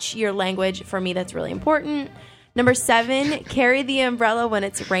 8, watch your language. For me, that's really important. Number 7, carry the umbrella when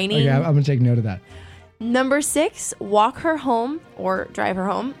it's raining. Okay, I'm going to take note of that. Number 6, walk her home or drive her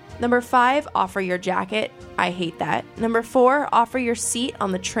home. Number 5, offer your jacket. I hate that. Number 4, offer your seat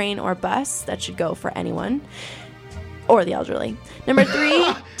on the train or bus. That should go for anyone. Or the elderly. Number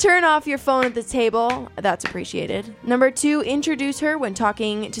 3, turn off your phone at the table. That's appreciated. Number 2, introduce her when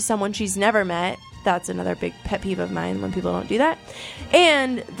talking to someone she's never met. That's another big pet peeve of mine when people don't do that.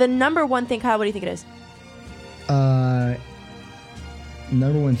 And the number 1 thing, Kyle, what do you think it is?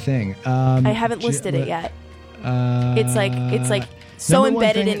 Number 1 thing. I haven't listed it yet. It's like so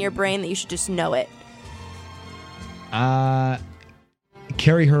embedded in your brain that you should just know it.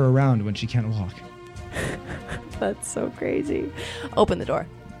 Carry her around when she can't walk. That's so crazy. Open the door.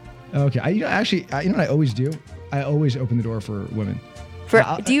 Okay. You know what I always do? I always open the door for women.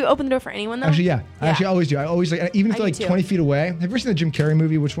 Do you open the door for anyone though? Actually, yeah. I actually always do. I always even if they're 20 feet away. Have you ever seen the Jim Carrey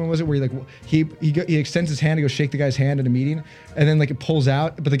movie? Which one was it? Where he extends his hand to go shake the guy's hand at a meeting, and then it pulls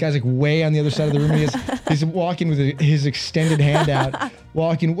out, but the guy's way on the other side of the room. And he's walking with his extended hand out,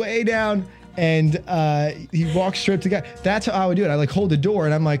 walking way down, and he walks straight up to the guy. That's how I would do it. I hold the door,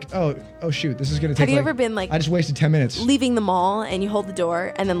 and I'm like, oh shoot, this is gonna take. Have you ever been I just wasted 10 minutes leaving the mall, and you hold the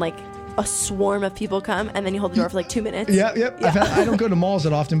door, and then a swarm of people come, and then you hold the door for 2 minutes. Yep. Yeah. I don't go to malls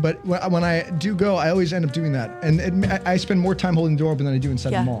that often, but when I do go, I always end up doing that. And I spend more time holding the door open than I do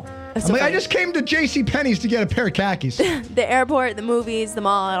inside the mall. I'm so I just came to JCPenney's to get a pair of khakis. The airport, the movies, the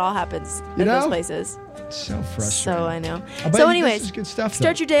mall, it all happens at those places. It's so frustrating. So I know. So anyways, this is good stuff,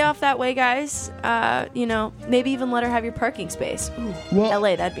 start your day off that way, guys. Maybe even let her have your parking space. Ooh, well,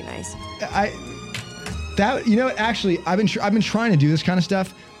 LA, that'd be nice. Actually, I've been trying to do this kind of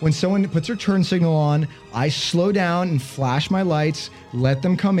stuff. When someone puts their turn signal on, I slow down and flash my lights, let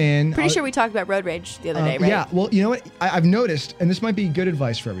them come in. Pretty sure we talked about road rage the other day, right? Yeah. Well, you know what? I've noticed, and this might be good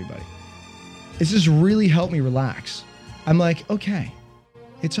advice for everybody. It's just really helped me relax. I'm like, okay,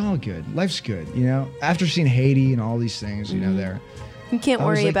 it's all good. Life's good, After seeing Haiti and all these things, there. You can't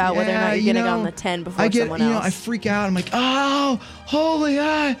worry about whether or not you're going to go on the 10 before someone else. I freak out. I'm like, oh, holy,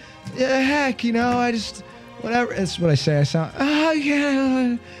 heck, I just... Whatever, that's what I say. I sound, oh yeah,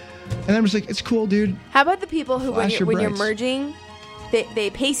 and I'm just like, it's cool, dude. How about the people who, when you're merging,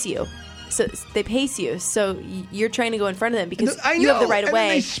 they pace you. So they pace you. So you're trying to go in front of them because you have the right of way.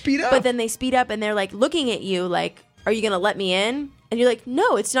 They speed up. But then they speed up and they're looking at you like, are you going to let me in? And you're like,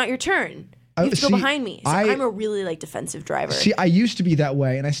 no, it's not your turn. You have to go behind me. So I'm a really defensive driver. See, I used to be that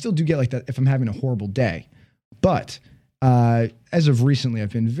way, and I still do get like that if I'm having a horrible day. But as of recently,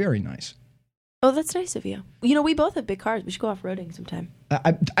 I've been very nice. Oh, that's nice of you. We both have big cars. We should go off-roading sometime.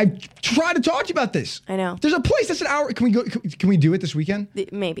 I tried to talk to you about this. I know. There's a place that's an hour. Can we go? Can we do it this weekend?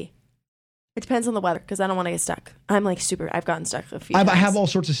 Maybe. It depends on the weather because I don't want to get stuck. I'm I've gotten stuck a few times. I have all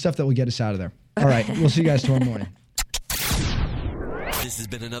sorts of stuff that will get us out of there. All right. We'll see you guys tomorrow morning. This has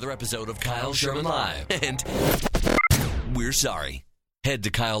been another episode of Kyle Sherman Live. And we're sorry. Head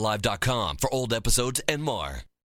to KyleLive.com for old episodes and more.